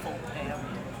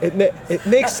 It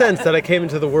makes sense that I came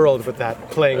into the world with that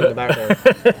playing in the background.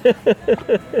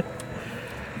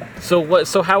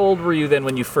 So how old were you then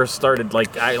when you first started?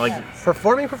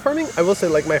 Performing. I will say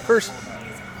my first.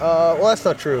 Well, that's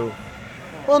not true.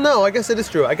 Well, no, I guess it is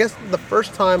true. I guess the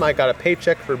first time I got a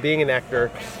paycheck for being an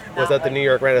actor was at the New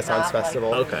York Renaissance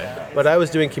Festival. Okay. But I was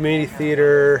doing community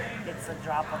theater. It's a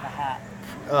drop of a hat.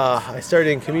 I started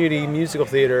in community musical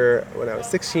theater when I was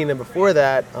 16, and before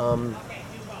that, when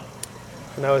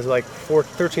I was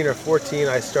 13 or 14,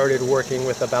 I started working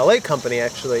with a ballet company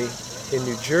actually in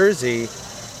New Jersey,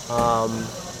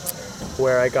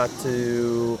 where I got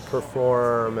to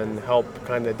perform and help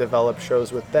kind of develop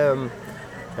shows with them.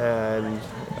 And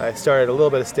I started a little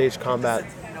bit of stage combat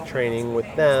training with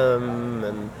them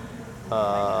and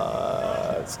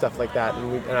stuff like that.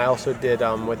 And I also did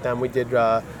with them. We did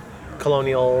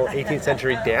colonial 18th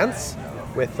century dance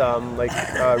with a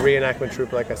reenactment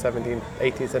troupe, like a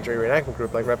 18th century reenactment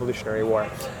group, like Revolutionary War.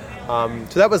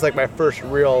 So that was my first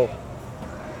real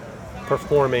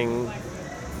performing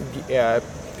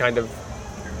kind of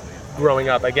growing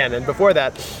up again. And before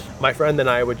that, my friend and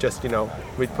I would just,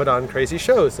 we'd put on crazy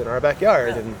shows in our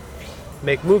backyard and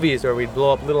make movies, or we'd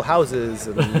blow up little houses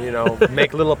and,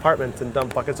 make little apartments and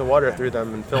dump buckets of water through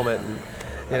them and film it. And,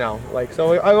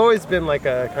 so I've always been a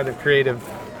kind of creative,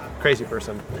 crazy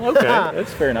person. Okay,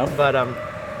 that's fair enough. But,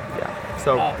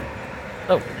 so.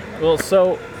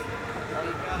 So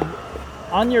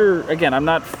on again, I'm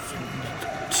not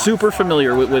super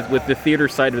familiar with the theater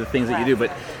side of the things that you do,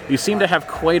 but you seem to have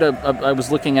quite I was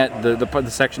looking at the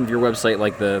section of your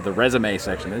website, the resume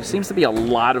section. There seems to be a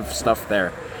lot of stuff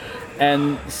there.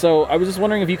 And so I was just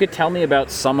wondering if you could tell me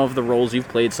about some of the roles you've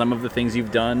played, some of the things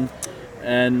you've done,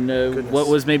 and what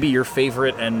was maybe your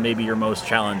favorite and maybe your most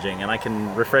challenging. And I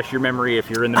can refresh your memory if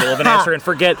you're in the middle of an answer and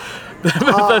forget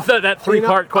that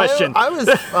three-part question. I was,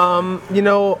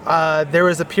 there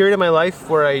was a period in my life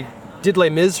where I did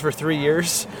Les Mis for 3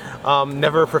 years,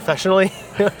 never professionally,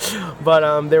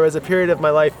 but there was a period of my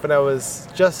life when I was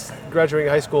just graduating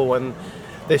high school when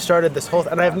they started this whole,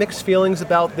 and I have mixed feelings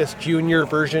about this junior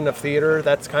version of theater.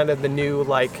 That's kind of the new,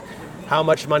 how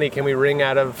much money can we wring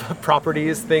out of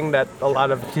properties thing that a lot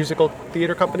of musical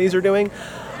theater companies are doing.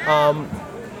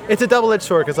 It's a double-edged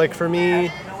sword, because for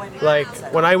me,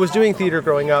 when I was doing theater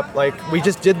growing up, we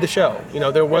just did the show.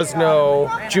 There was no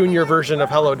junior version of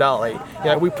Hello Dolly.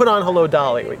 We put on Hello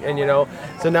Dolly, and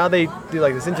so now they do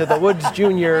this Into the Woods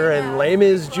Junior and Les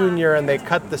Mis Junior, and they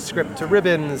cut the script to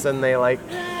ribbons, and they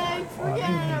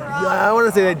I want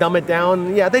to say they dumb it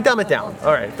down. Yeah, they dumb it down.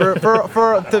 All right,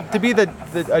 to be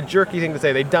a jerky thing to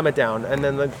say, they dumb it down, and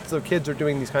then so kids are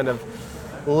doing these kind of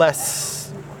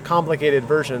less complicated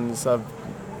versions of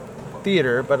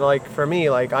theater. But for me,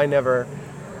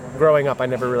 growing up, I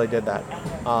never really did that.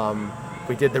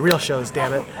 We did the real shows,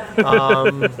 damn it.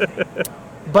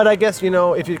 But I guess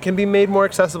if it can be made more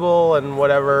accessible and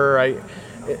whatever,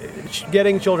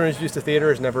 getting children introduced to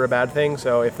theater is never a bad thing.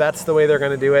 So if that's the way they're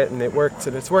going to do it and it works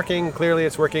and it's working, clearly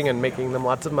it's working and making them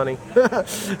lots of money.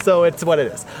 So it's what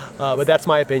it is. But that's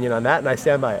my opinion on that, and I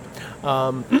stand by it.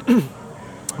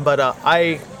 But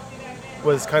I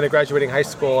was kind of graduating high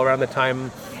school around the time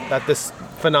that this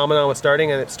phenomenon was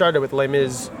starting, and it started with Les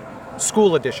Mis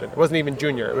School Edition. It wasn't even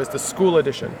junior, it was the school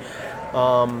edition.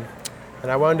 And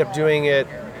I wound up doing it,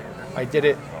 I did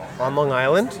it on Long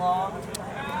Island,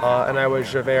 and I was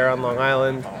Javert on Long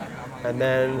Island. And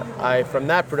then from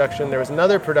that production, there was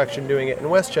another production doing it in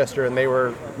Westchester, and they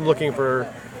were looking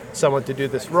for someone to do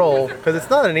this role, because it's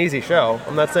not an easy show.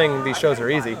 I'm not saying these shows are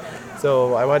easy.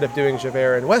 So I wound up doing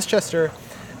Javert in Westchester,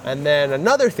 and then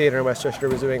another theater in Westchester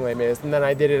was doing Les Mis, and then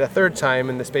I did it a third time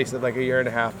in the space of a year and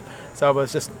a half. So I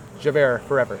was just Javert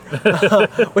forever,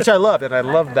 which I loved, and I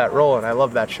loved that role, and I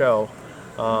loved that show.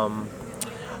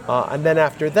 And then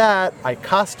after that, I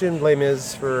costumed Les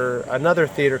Mis for another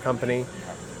theater company,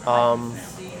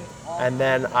 and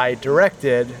then I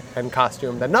directed and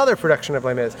costumed another production of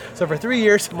Les Mis. So for 3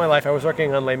 years of my life, I was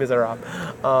working on Les Miserables,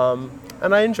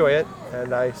 and I enjoy it,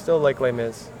 and I still like Les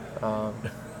Mis.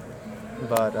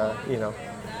 But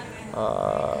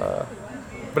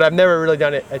but I've never really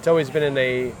done it. It's always been in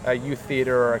a youth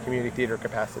theater or a community theater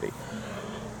capacity.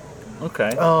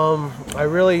 Okay.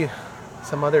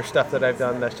 Some other stuff that I've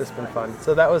done that's just been fun.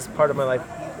 So that was part of my life.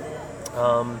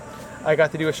 I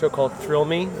got to do a show called Thrill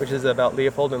Me, which is about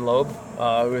Leopold and Loeb, who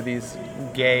are these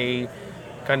gay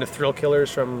kind of thrill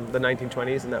killers from the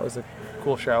 1920s, and that was a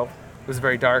cool show. It was a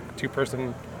very dark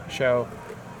 2-person show.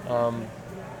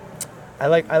 I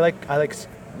like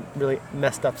really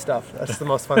messed up stuff. That's the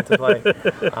most fun to play.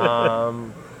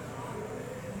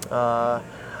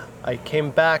 I came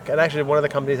back, and actually one of the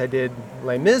companies I did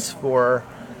Les Mis for,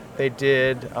 they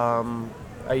did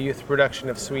a youth production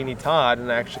of Sweeney Todd,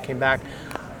 and I actually came back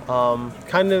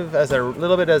kind of as a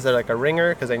little bit as a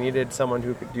ringer, because I needed someone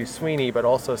who could do Sweeney, but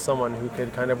also someone who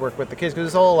could kind of work with the kids, because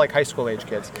it's all like high school age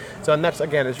kids. So, and that's,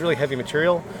 again, it's really heavy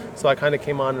material. So I kind of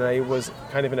came on, and I was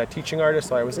kind of a teaching artist,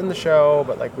 so I was in the show,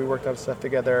 but like we worked on stuff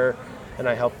together, and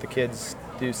I helped the kids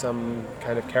do some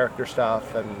kind of character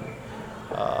stuff, and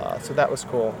so that was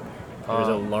cool. There's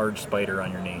a large spider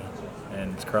on your knee,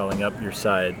 and it's crawling up your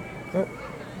side.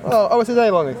 Oh, it's a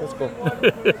daddy long legs. That's cool.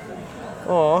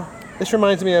 Aw, this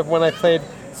reminds me of when I played.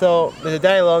 So there's a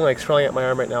daddy long legs crawling up my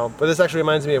arm right now, but this actually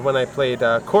reminds me of when I played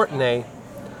Courtenay.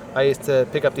 I used to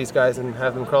pick up these guys and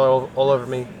have them crawl all over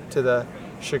me, to the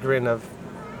chagrin of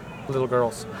little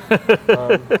girls.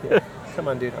 Yeah. Come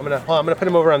on, dude. I'm gonna put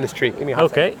him over on this tree. Give me a hot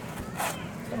Okay. second.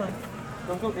 Come on.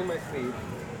 Don't go in my sleeve.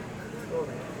 Go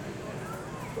over here.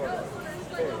 Go over there.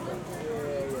 There you go.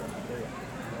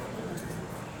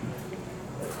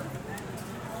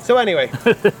 So anyway,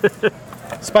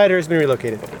 spider has been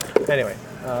relocated. Anyway,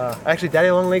 actually,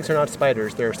 daddy long legs are not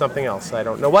spiders. They're something else. I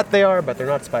don't know what they are, but they're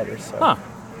not spiders. So, Huh.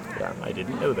 yeah. I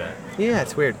didn't know that. Yeah,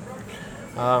 it's weird.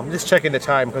 I'm just checking the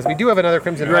time, because we do have another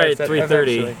Crimson Right, Hearts at 3:30.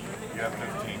 eventually. You have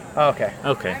 15. Oh, okay.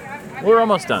 Okay. We're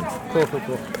almost done. Cool.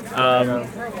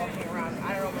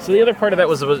 So the other part of that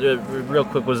was real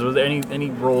quick, was there any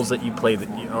roles that you played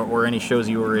or any shows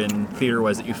you were in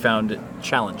theater-wise that you found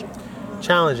challenging?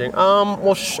 Challenging.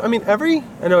 Well, I mean,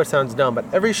 I know it sounds dumb, but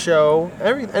every show,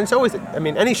 and it's always, I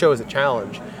mean, any show is a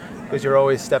challenge, because you're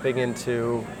always stepping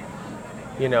into,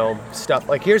 stuff.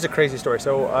 Like, here's a crazy story.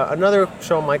 So another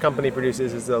show my company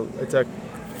produces it's a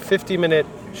 50-minute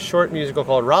short musical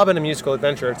called Robin: A Musical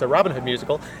Adventure. It's a Robin Hood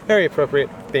musical, very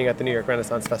appropriate being at the New York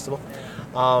Renaissance Festival.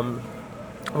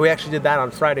 We actually did that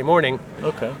on Friday morning.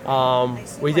 Okay.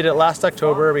 We did it last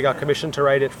October. We got commissioned to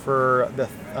write it for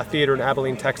a theater in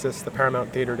Abilene, Texas, the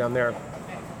Paramount Theater down there,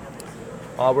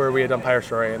 where we had done Pirate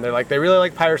Story. And they really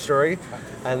liked Pirate Story,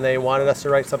 and they wanted us to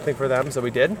write something for them, so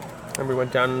we did. And we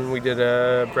went down and we did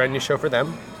a brand new show for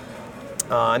them.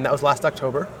 And that was last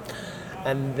October.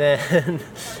 And then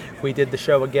we did the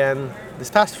show again this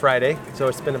past Friday. So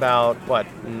it's been about, like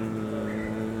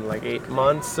 8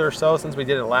 months or so since we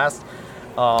did it last.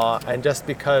 And just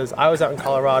because I was out in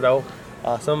Colorado,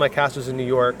 some of my cast was in New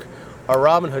York, our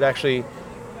Robin Hood actually,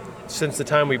 since the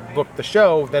time we booked the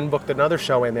show, then booked another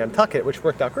show in Nantucket, which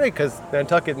worked out great because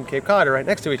Nantucket and Cape Cod are right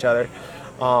next to each other.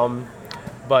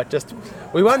 But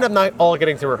we wound up not all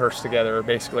getting to rehearse together,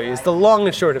 basically, is the long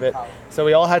and short of it. So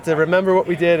we all had to remember what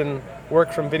we did and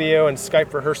work from video and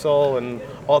Skype rehearsal and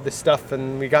all this stuff,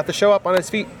 and we got the show up on its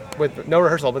feet with no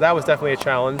rehearsal, but that was definitely a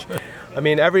challenge. I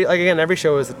mean, every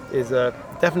show is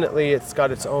definitely, it's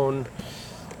got its own,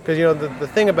 because the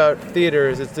thing about theater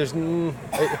is there's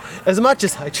as much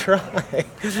as I try,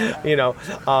 because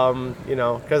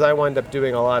I wind up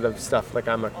doing a lot of stuff. Like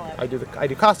I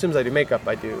do costumes, I do makeup,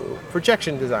 I do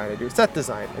projection design, I do set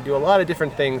design, I do a lot of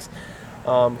different things.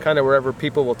 Kind of wherever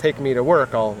people will take me to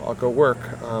work, I'll go work.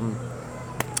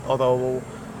 Although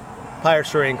Pirate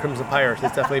Story and Crimson Pirates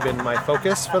has definitely been my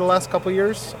focus for the last couple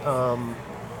years.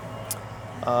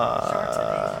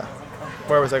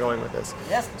 Where was I going with this?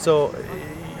 So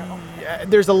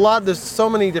there's so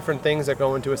many different things that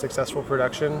go into a successful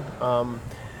production. And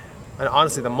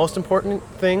honestly, the most important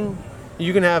thing,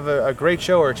 you can have a great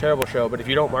show or a terrible show, but if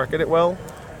you don't market it well,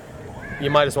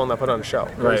 you might as well not put on a show.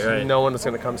 Right. No one is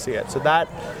going to come see it. So that,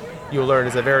 you'll learn,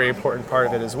 is a very important part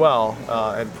of it as well,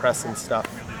 and press and stuff.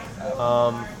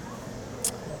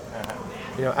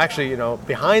 Actually,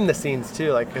 behind the scenes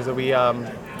too, like, because we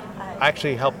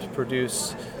actually helped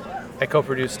produce, I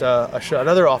co-produced a show,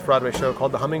 another off-Broadway show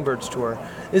called The Hummingbirds Tour.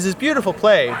 It's this beautiful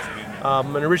play,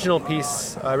 an original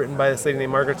piece written by this lady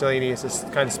named Margaret Delaney. It's this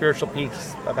kind of spiritual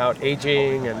piece about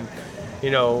aging and,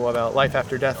 about life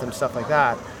after death and stuff like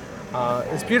that.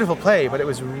 It's a beautiful play, but it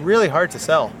was really hard to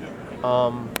sell.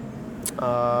 And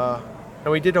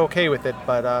we did okay with it,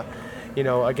 but,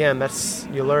 again,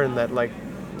 you learn that, like,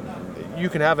 you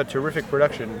can have a terrific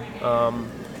production,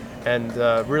 and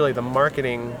really the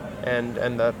marketing and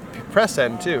the press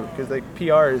end too, because like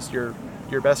PR is your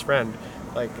best friend.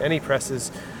 Like any press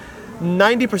is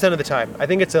 90% of the time. I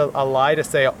think it's a lie to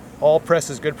say all press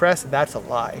is good press. That's a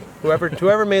lie.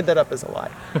 Whoever made that up is a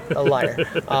liar.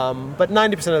 But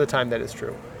 90% of the time that is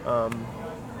true.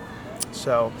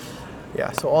 So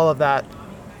all of that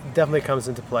definitely comes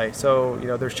into play. So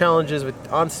there's challenges with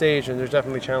on stage, and there's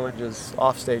definitely challenges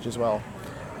off stage as well.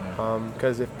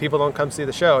 Because if people don't come see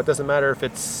the show, it doesn't matter if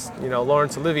it's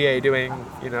Laurence Olivier doing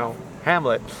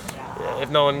Hamlet.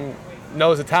 If no one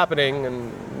knows it's happening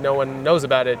and no one knows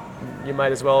about it, you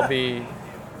might as well be,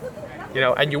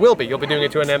 and you will be. You'll be doing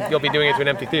it to an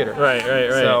empty theater. Right.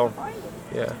 So,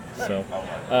 yeah. So,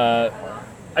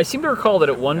 I seem to recall that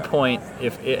at one point,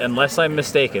 unless I'm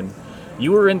mistaken,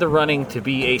 you were in the running to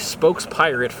be a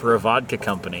spokespirate for a vodka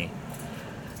company.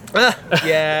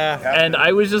 Yeah. And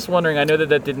I was just wondering. I know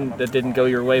that didn't go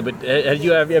your way, but have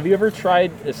you ever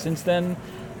tried since then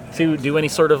to do any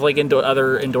sort of like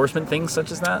other endorsement things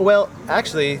such as that? Well,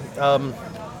 actually,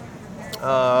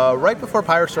 right before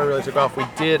Pirate Story really took off, we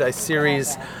did a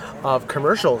series of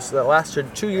commercials that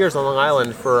lasted 2 years on Long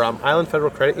Island for Island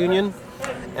Federal Credit Union,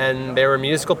 and they were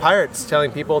musical pirates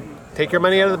telling people, take your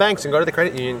money out of the banks and go to the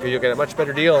credit union because you'll get a much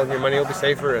better deal and your money will be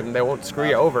safer and they won't screw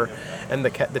you over. And the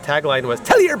tagline was,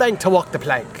 tell your bank to walk the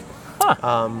plank.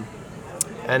 Huh.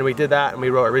 And we did that, and we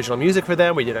wrote original music for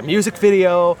them. We did a music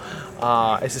video.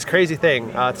 It's this crazy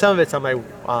thing. Some of it's on my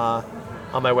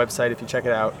website if you check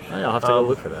it out. I'll have to go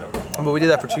look for that. But we did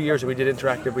that for 2 years, and we did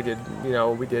interactive. We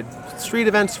did street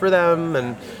events for them,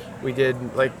 and we did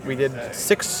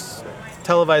 6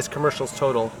 televised commercials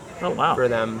total. Oh, wow. For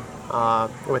them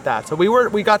with that. So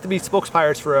we got to be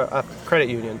spokespirates for a credit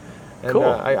union, and cool.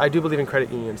 I do believe in credit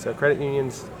unions. So credit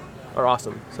unions are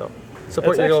awesome. So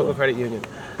support your local credit union.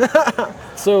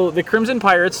 So the Crimson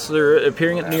Pirates are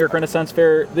appearing at the New York Renaissance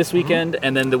Fair this weekend,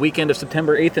 and then the weekend of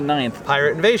September 8th and 9th.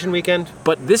 Pirate Invasion weekend.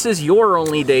 But this is your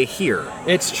only day here.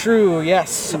 It's true,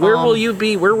 yes. Where will you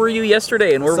be? Where were you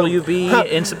yesterday, and where will you be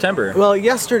in September? Well,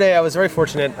 yesterday I was very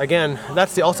fortunate. Again,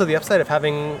 that's also the upside of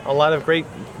having a lot of great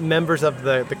members of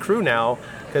the crew now,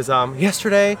 because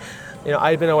yesterday,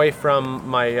 I'd been away from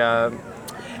my...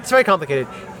 it's very complicated.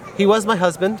 He was my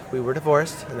husband. We were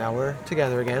divorced, and now we're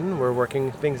together again. We're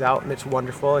working things out, and it's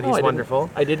wonderful, and he's wonderful.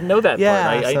 I didn't know that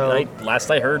part.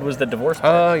 Last I heard was the divorce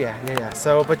part. Oh, yeah.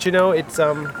 So, but it's,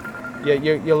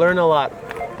 you learn a lot.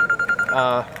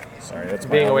 Sorry, that's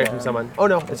being away from someone. Oh,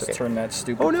 no, it's okay. Turn that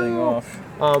stupid thing off.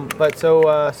 But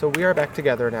so we are back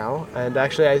together now, and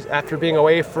actually, after being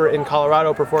away in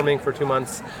Colorado performing for 2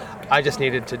 months, I just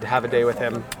needed to have a day with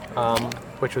him,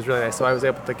 which was really nice. So I was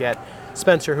able to get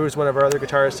Spencer, who's one of our other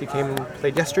guitarists, he came and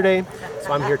played yesterday,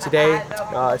 so I'm here today.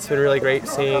 It's been really great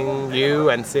seeing you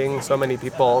and seeing so many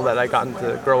people that I've gotten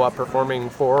to grow up performing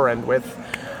for and with.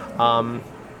 And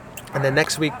then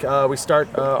next week we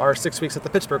start our 6 weeks at the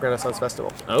Pittsburgh Renaissance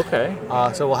Festival. Okay.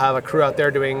 So we'll have a crew out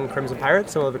there doing Crimson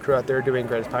Pirates, and we'll have a crew out there doing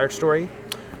Greatest Pirate Story.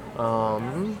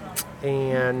 So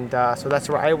that's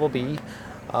where I will be.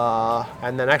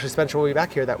 And then actually Spencer will be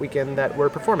back here that weekend that we're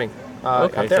performing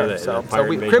out there. So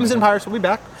Crimson Pirates will be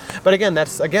back. But again,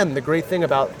 that's the great thing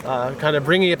about kind of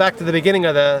bringing it back to the beginning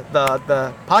of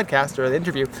the podcast or the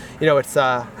interview. It's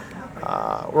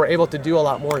we're able to do a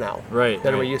lot more now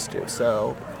than we used to.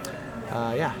 So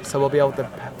so we'll be able to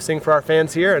sing for our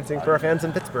fans here and sing for our fans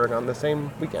in Pittsburgh on the same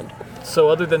weekend. So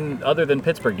other than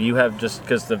Pittsburgh, do you have, just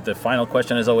because the final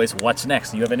question is always what's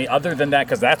next? Do you have any other than that?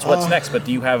 Because that's what's next. But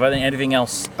do you have anything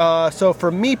else? So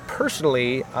for me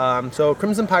personally, so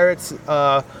Crimson Pirates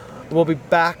will be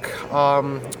back.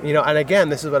 And again,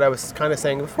 this is what I was kind of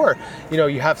saying before.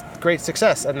 You have great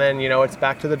success, and then it's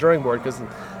back to the drawing board, because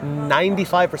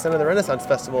 95% of the Renaissance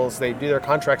festivals, they do their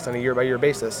contracts on a year-by-year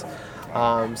basis.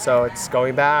 So it's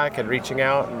going back and reaching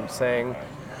out and saying,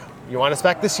 you want us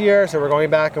back this year? So we're going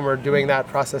back, and we're doing that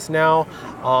process now.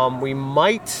 We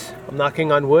might, I'm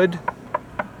knocking on wood,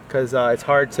 because it's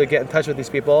hard to get in touch with these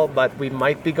people, but we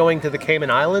might be going to the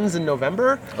Cayman Islands in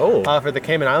November for the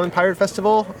Cayman Island Pirate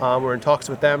Festival. We're in talks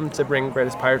with them to bring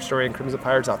Greatest Pirate Story and Crimson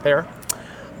Pirates out there.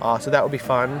 So that will be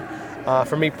fun.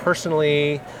 For me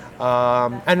personally,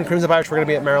 and Crimson Pirates, we're going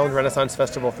to be at Maryland Renaissance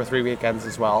Festival for 3 weekends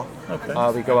as well. Okay.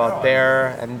 We go out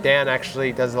there, and Dan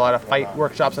actually does a lot of fight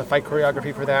workshops and fight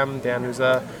choreography for them. Dan, who's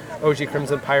a OG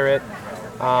Crimson Pirate.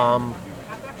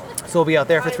 So we'll be out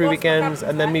there for 3 weekends.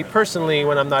 And then me personally,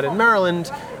 when I'm not in Maryland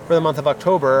for the month of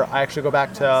October, I actually go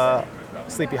back to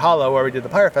Sleepy Hollow, where we did the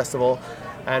Pirate Festival.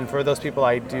 And for those people,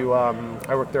 I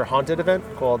work their haunted event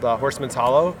called Horseman's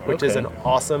Hollow, which is an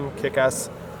awesome, kick-ass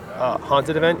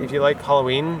haunted event. If you like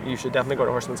Halloween, you should definitely go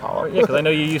to Horseman's Hollow. Yeah, because I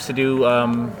know you used to do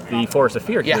the Forest of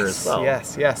Fear here as well.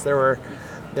 Yes.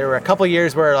 There were a couple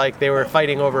years where like they were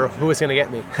fighting over who was going to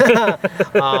get me, and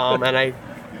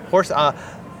Forest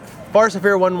of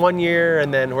Fear won 1 year,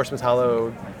 and then Horseman's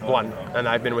Hollow won, and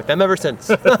I've been with them ever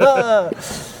since.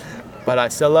 But I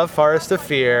still love Forest of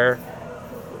Fear.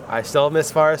 I still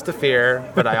miss Forest of Fear,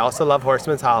 but I also love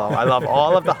Horseman's Hollow. I love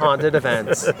all of the haunted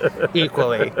events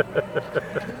equally,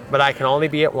 but I can only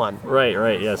be at one.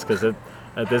 Right, yes, because at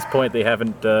this point they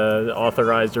haven't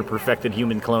authorized or perfected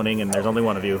human cloning, and there's only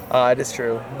one of you. It is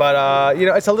true, but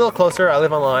it's a little closer. I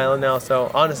live on Long Island now,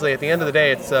 so honestly, at the end of the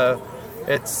day,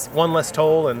 it's one less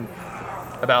toll and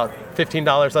about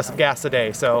 $15 less of gas a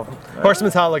day, so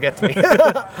Horseman's Hollow gets me.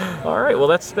 All right, well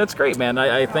that's great, man.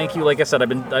 I thank you. Like I said,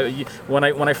 when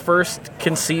I first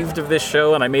conceived of this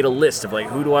show and I made a list of like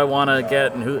who do I want to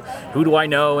get and who do I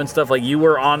know and stuff, like you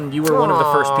were one of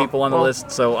the first people on the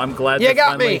list, so I'm glad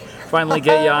to finally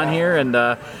get you on here, and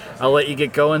I'll let you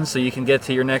get going so you can get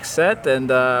to your next set,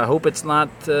 and I hope it's not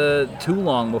too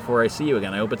long before I see you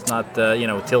again. I hope it's not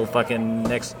till fucking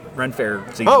next Ren Fair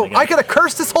season. Oh, again. I could have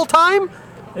cursed this whole time?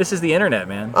 This is the internet,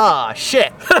 man. Ah,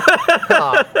 shit.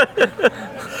 Oh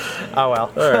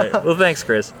well. All right. Well, thanks,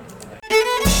 Chris.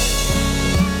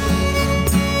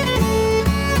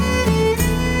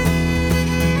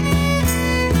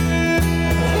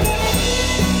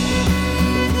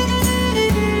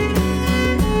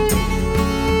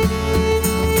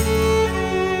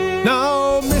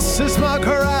 Now, Mrs.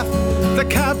 McGrath, the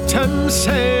captain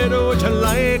said, would you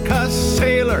like a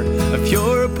sailor of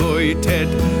your boy Ted,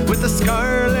 with a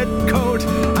scarlet coat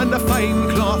and a fine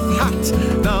cloth hat?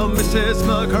 Now, Mrs.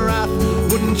 McGrath,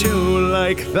 wouldn't you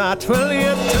like that? Will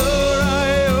you do,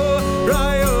 rye,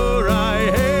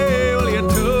 hey, will you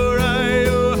do, rye, hey,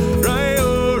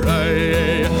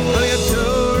 will you do,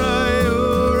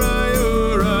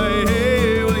 rye,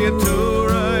 hey, will you do,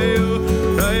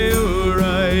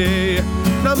 rye.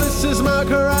 Now, Mrs.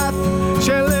 McGrath,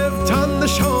 she lived on the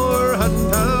shore,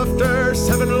 and after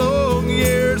 7 long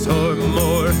years or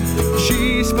more,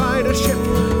 she spied a ship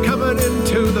coming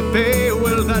into the bay.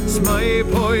 Well, that's my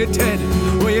boy Ted,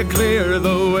 will you clear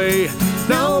the way?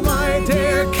 Now, my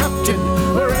dear captain,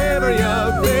 wherever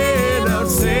you've been out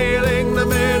sailing the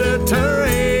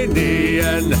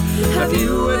Mediterranean, have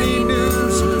you any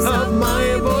news of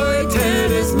my boy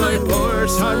Ted? Is my poor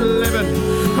son living,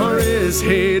 or is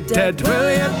he dead?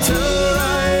 Will you do,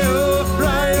 rye,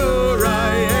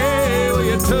 hey, will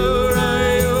you do,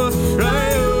 rye,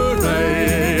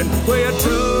 will you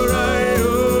do,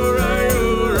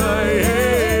 rye,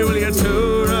 hey, will you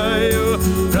do, rye.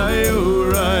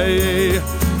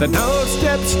 Then out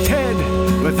steps Ted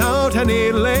without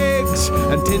any legs,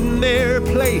 and in their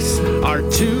place are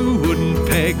 2 wooden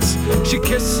pegs. She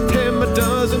kissed him a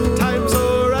dozen times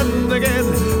o'er and again,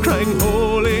 crying,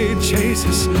 holy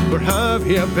Jesus, where have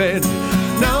you been?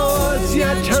 Now, was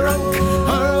you drunk,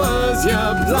 or was you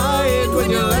blind,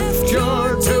 when you left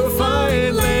your 2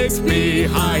 fine legs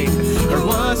behind? Or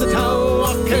was it a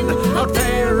walking out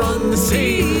there on the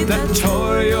sea that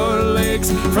tore your legs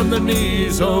from the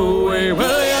knees away?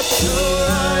 Will you do,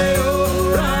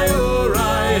 rye,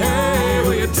 hey,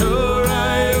 will you do,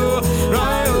 rye, hey,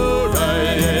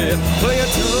 will you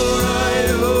do,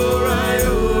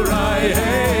 rye,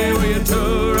 hey, will you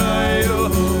do, rye.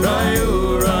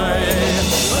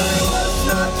 I was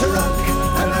not drunk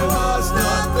and I was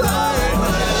not blind when I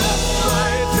left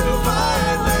my 2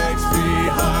 fine legs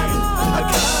behind. I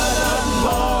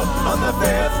cannonball on the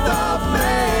 5th of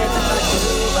May till I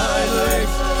drew my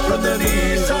legs from the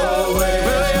knees away.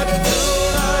 Will you do,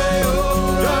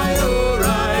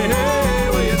 rye, hey,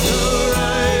 will you do,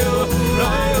 rye,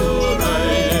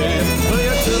 will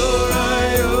you do,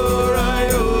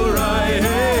 rye,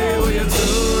 hey, will you do,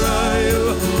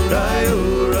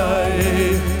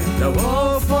 rye. Now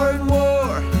all foreign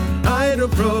war I do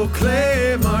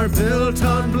proclaim are built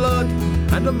on blood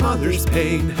and a mother's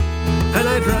pain, and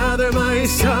I'd rather my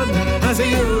son as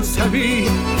he used to be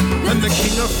than the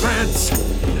King of France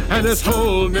and his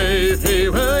whole navy.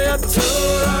 Will you do,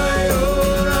 rye,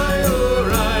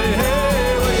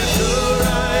 hey, will you do,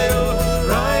 rye, will you do,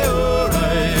 rye,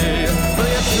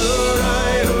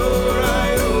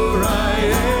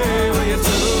 hey, will you do,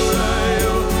 rye,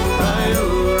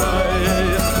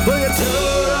 will you do,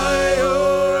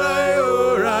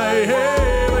 rye,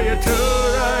 hey, will you do,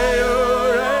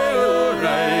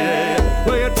 rye,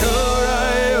 will you do,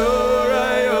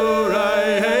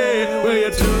 rye, hey, will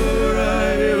you do,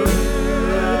 rye.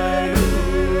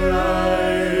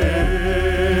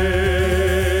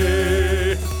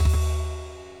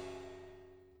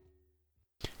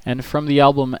 And from the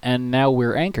album And Now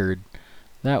We're Anchored,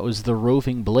 that was The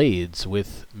Roving Blades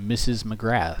with Mrs.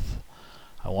 McGrath.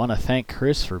 I want to thank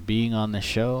Chris for being on the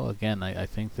show. Again, I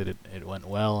think that it went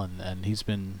well, and he's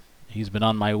been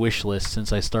on my wish list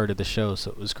since I started the show,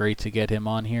 so it was great to get him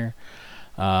on here.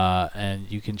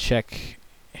 And you can check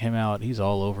him out. He's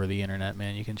all over the internet,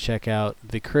 man. You can check out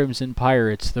the Crimson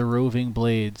Pirates, the Roving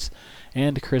Blades,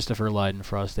 and Christopher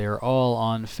Leidenfrost. They are all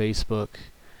on Facebook.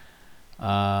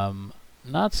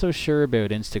 Not so sure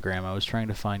about Instagram. I was trying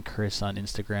to find Chris on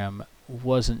Instagram.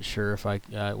 Wasn't sure if I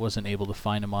wasn't able to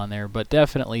find him on there, but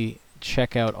definitely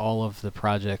check out all of the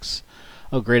projects.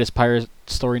 Oh, Greatest Pirate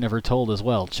Story Never Told as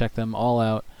well. Check them all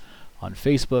out on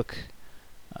Facebook.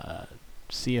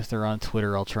 See if they're on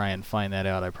Twitter. I'll try and find that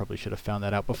out. I probably should have found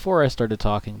that out before I started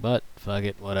talking, but fuck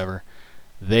it, whatever.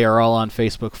 They are all on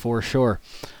Facebook for sure.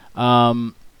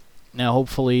 Now,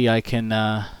 hopefully I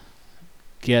can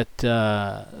get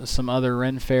some other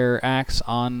Ren Fair acts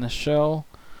on the show.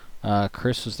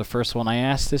 Chris was the first one I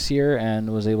asked this year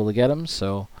and was able to get him,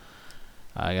 so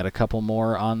I got a couple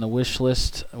more on the wish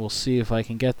list. We'll see if I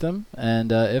can get them,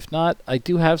 and if not, I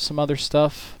do have some other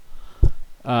stuff.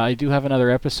 I do have another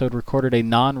episode recorded, a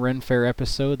non-Ren Fair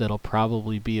episode that'll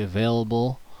probably be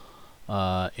available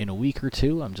in a week or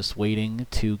two. I'm just waiting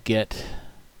to get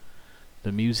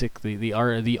the music. The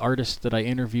artist that I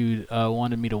interviewed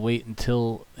wanted me to wait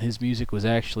until his music was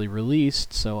actually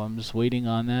released, so I'm just waiting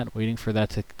on that, waiting for that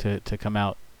to come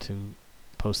out to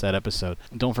post that episode.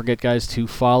 Don't forget, guys, to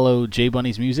follow J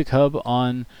Bunny's Music Hub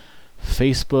on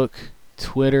Facebook,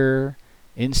 Twitter,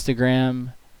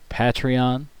 Instagram,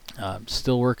 Patreon. I'm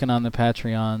still working on the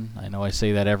Patreon. I know I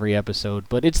say that every episode,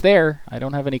 but it's there. I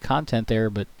don't have any content there,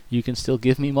 but you can still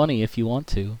give me money if you want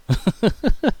to.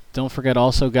 Don't forget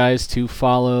also, guys, to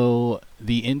follow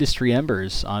the Industry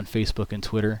Embers on Facebook and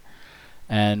Twitter,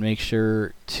 and make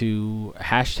sure to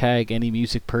hashtag any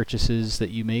music purchases that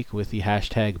you make with the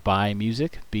hashtag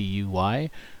BuyMusic, B-U-Y,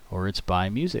 or it's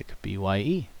BuyMusic,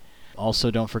 B-Y-E.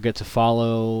 Also, don't forget to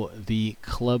follow the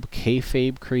Club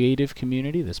Kayfabe creative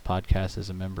community. This podcast is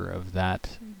a member of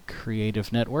that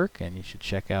creative network, and you should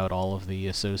check out all of the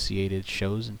associated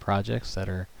shows and projects that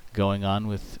are going on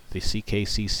with the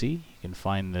CKCC. You can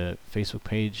find the Facebook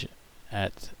page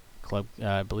at Club,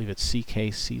 I believe it's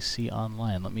CKCC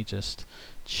Online. Let me just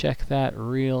check that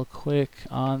real quick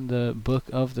on the Book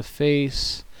of the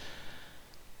Face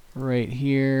right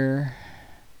here.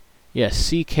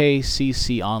 Yes,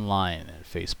 CKCC Online at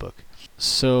Facebook.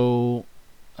 So,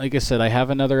 like I said, I have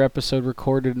another episode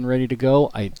recorded and ready to go.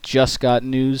 I just got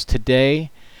news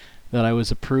today that I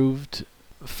was approved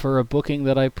for a booking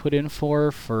that I put in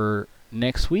for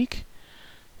next week.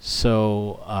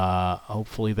 So,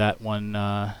 hopefully that one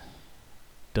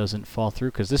doesn't fall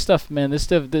through. Because this stuff, man,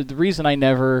 the reason I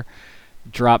never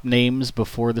drop names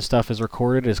before the stuff is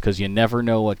recorded is because you never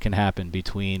know what can happen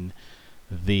between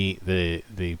the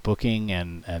booking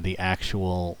and the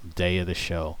actual day of the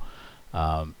show.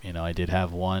 I did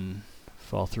have one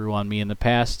fall through on me in the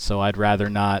past, so I'd rather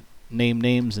not name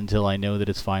names until I know that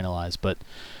it's finalized. But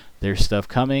there's stuff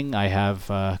coming. I have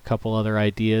a couple other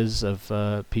ideas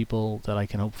of people that I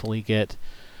can hopefully get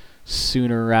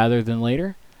sooner rather than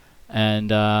later.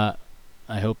 And I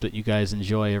hope that you guys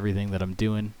enjoy everything that I'm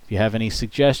doing. If you have any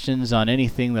suggestions on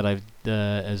anything that I've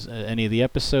as any of the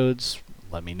episodes,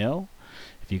 let me know.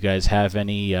 If you guys have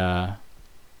any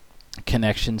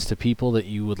connections to people that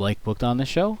you would like booked on the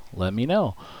show, let me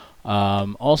know.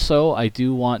 Also, I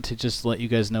do want to just let you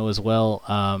guys know as well,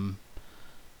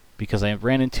 because I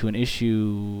ran into an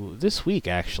issue this week,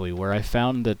 actually, where I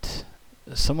found that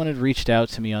someone had reached out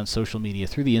to me on social media,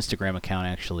 through the Instagram account,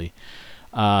 actually,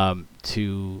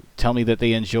 to tell me that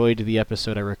they enjoyed the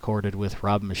episode I recorded with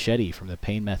Rob Machete from The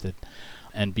Pain Method.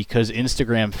 And because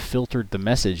Instagram filtered the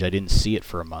message, I didn't see it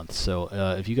for a month. So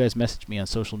if you guys message me on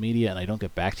social media and I don't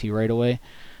get back to you right away,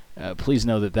 please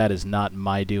know that that is not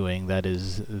my doing. That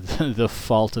is the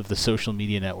fault of the social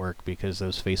media network, because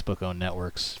those Facebook-owned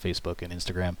networks, Facebook and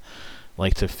Instagram,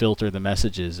 like to filter the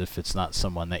messages if it's not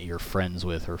someone that you're friends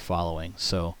with or following.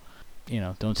 So,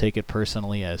 don't take it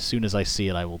personally. As soon as I see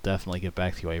it, I will definitely get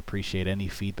back to you. I appreciate any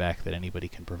feedback that anybody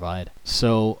can provide.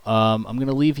 So I'm going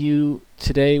to leave you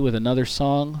today with another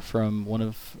song from one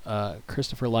of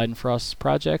Christopher Leidenfrost's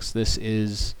projects. This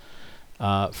is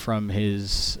from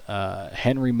his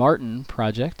Henry Martin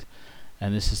project,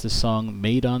 and this is the song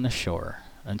Made on the Shore.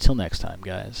 Until next time,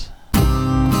 guys.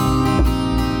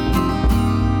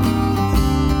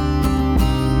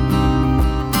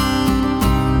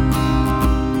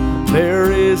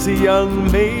 There is a young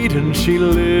maiden, she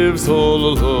lives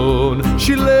all alone.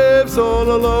 She lives all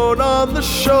alone on the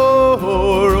shore.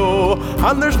 Oh,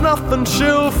 and there's nothing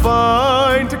she'll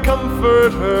find to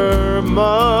comfort her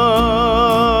mind.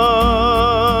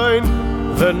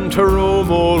 Then to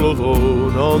roam all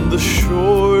alone on the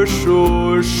shore,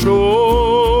 shore, shore.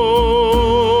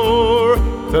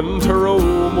 Then to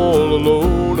roam all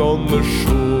alone on the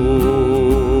shore.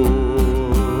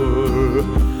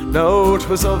 Now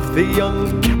 'twas of the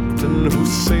young captain who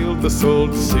sailed the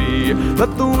salt sea.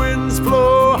 Let the winds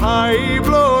blow high,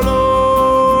 blow low.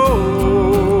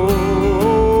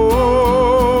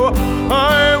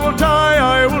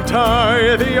 I will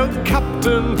die, the young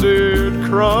captain did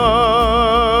cry.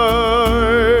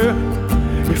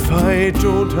 If I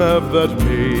don't have that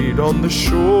maid on the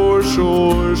shore,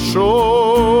 shore,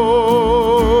 shore.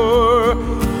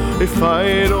 If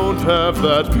I don't have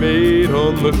that maid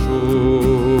on the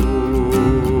shore.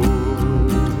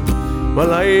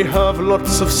 Well, I have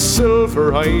lots of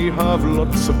silver, I have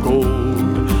lots of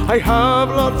gold, I have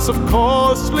lots of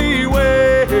costly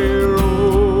ware.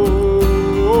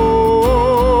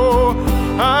 Oh,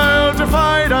 I'll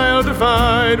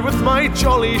divide with my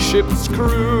jolly ship's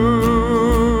crew.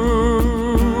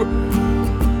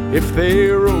 If they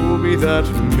row me that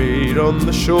maid on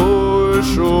the shore,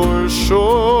 shore,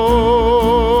 shore.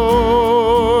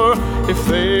 If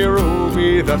they row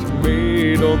me that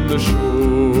maid on the shore.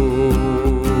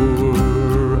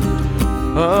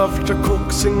 After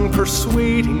coaxing,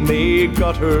 persuading, they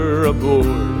got her aboard.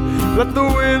 Let the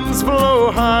winds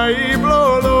blow high,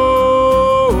 blow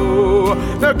low.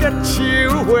 Now get you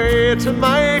away to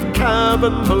my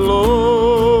cabin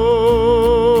below.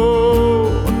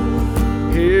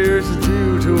 Here's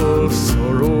due to all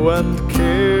sorrow and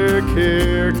care,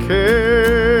 care,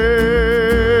 care.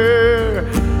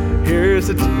 Here's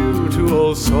a due to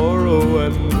all sorrow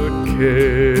and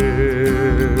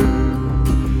care.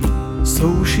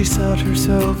 So she sat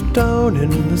herself down in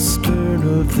the stern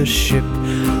of the ship.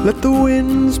 Let the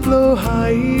winds blow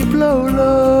high, blow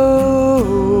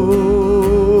low.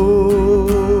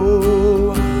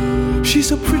 She's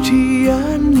so pretty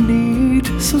and neat,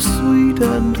 so sweet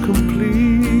and complete.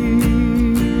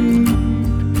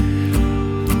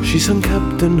 She sung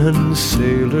captain and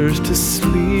sailors to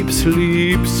sleep,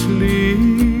 sleep, sleep.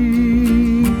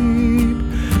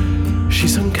 She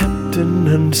sung captain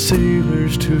and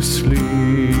sailors to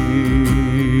sleep.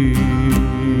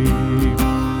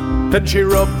 Then she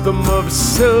robbed them of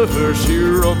silver, she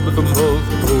robbed them of gold,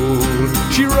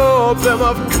 she robbed them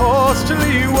of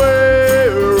costly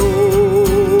ware.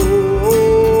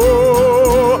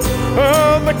 Oh,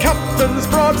 and the captain's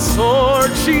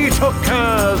broadsword she took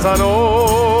as an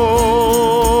oar,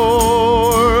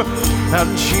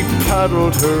 and she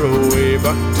paddled her away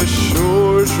back to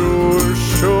shore, shore,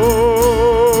 shore.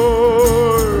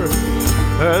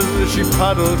 And she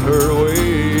paddled her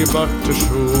way back to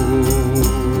shore.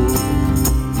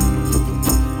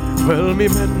 Well, me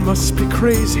men must be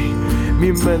crazy,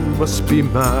 me men must be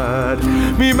mad,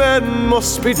 me men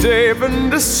must be Dave in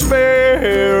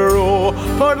despair. Oh,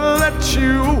 for to let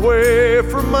you away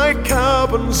from my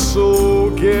cabin so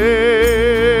gay,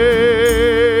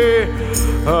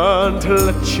 and to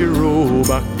let you row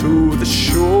back to the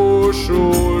shore,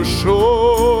 shore, shore,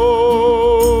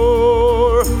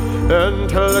 and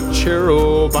to let you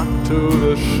row back to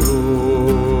the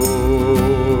shore.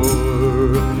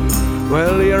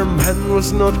 Well, your man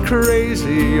was not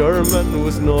crazy, your man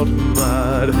was not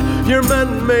mad, your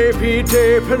man may be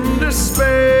deep in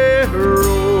despair.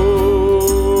 Oh,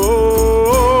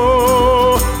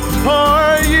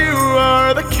 for you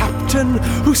are the captain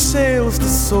who sails the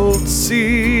salt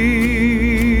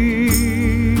sea,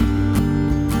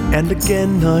 and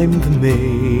again I'm the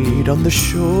maid on the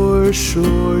shore,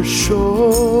 shore,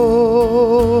 shore.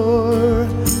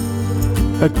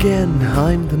 Again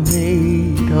I'm the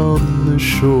maid on the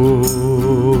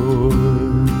shore.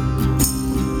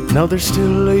 Now there's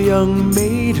still a young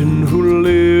maiden who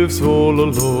lives all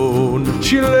alone.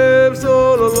 She lives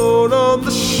all alone on the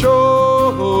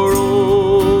shore.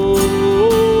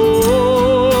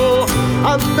 Oh,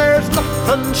 and there's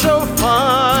nothing she'll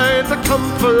find to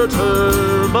comfort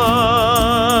her mind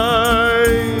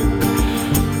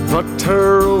but to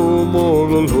roam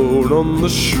all alone on the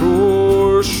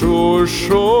shore, shore,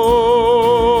 shore.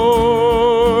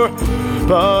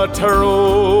 But to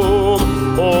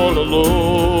roam all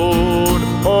alone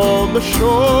on the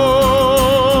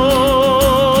shore.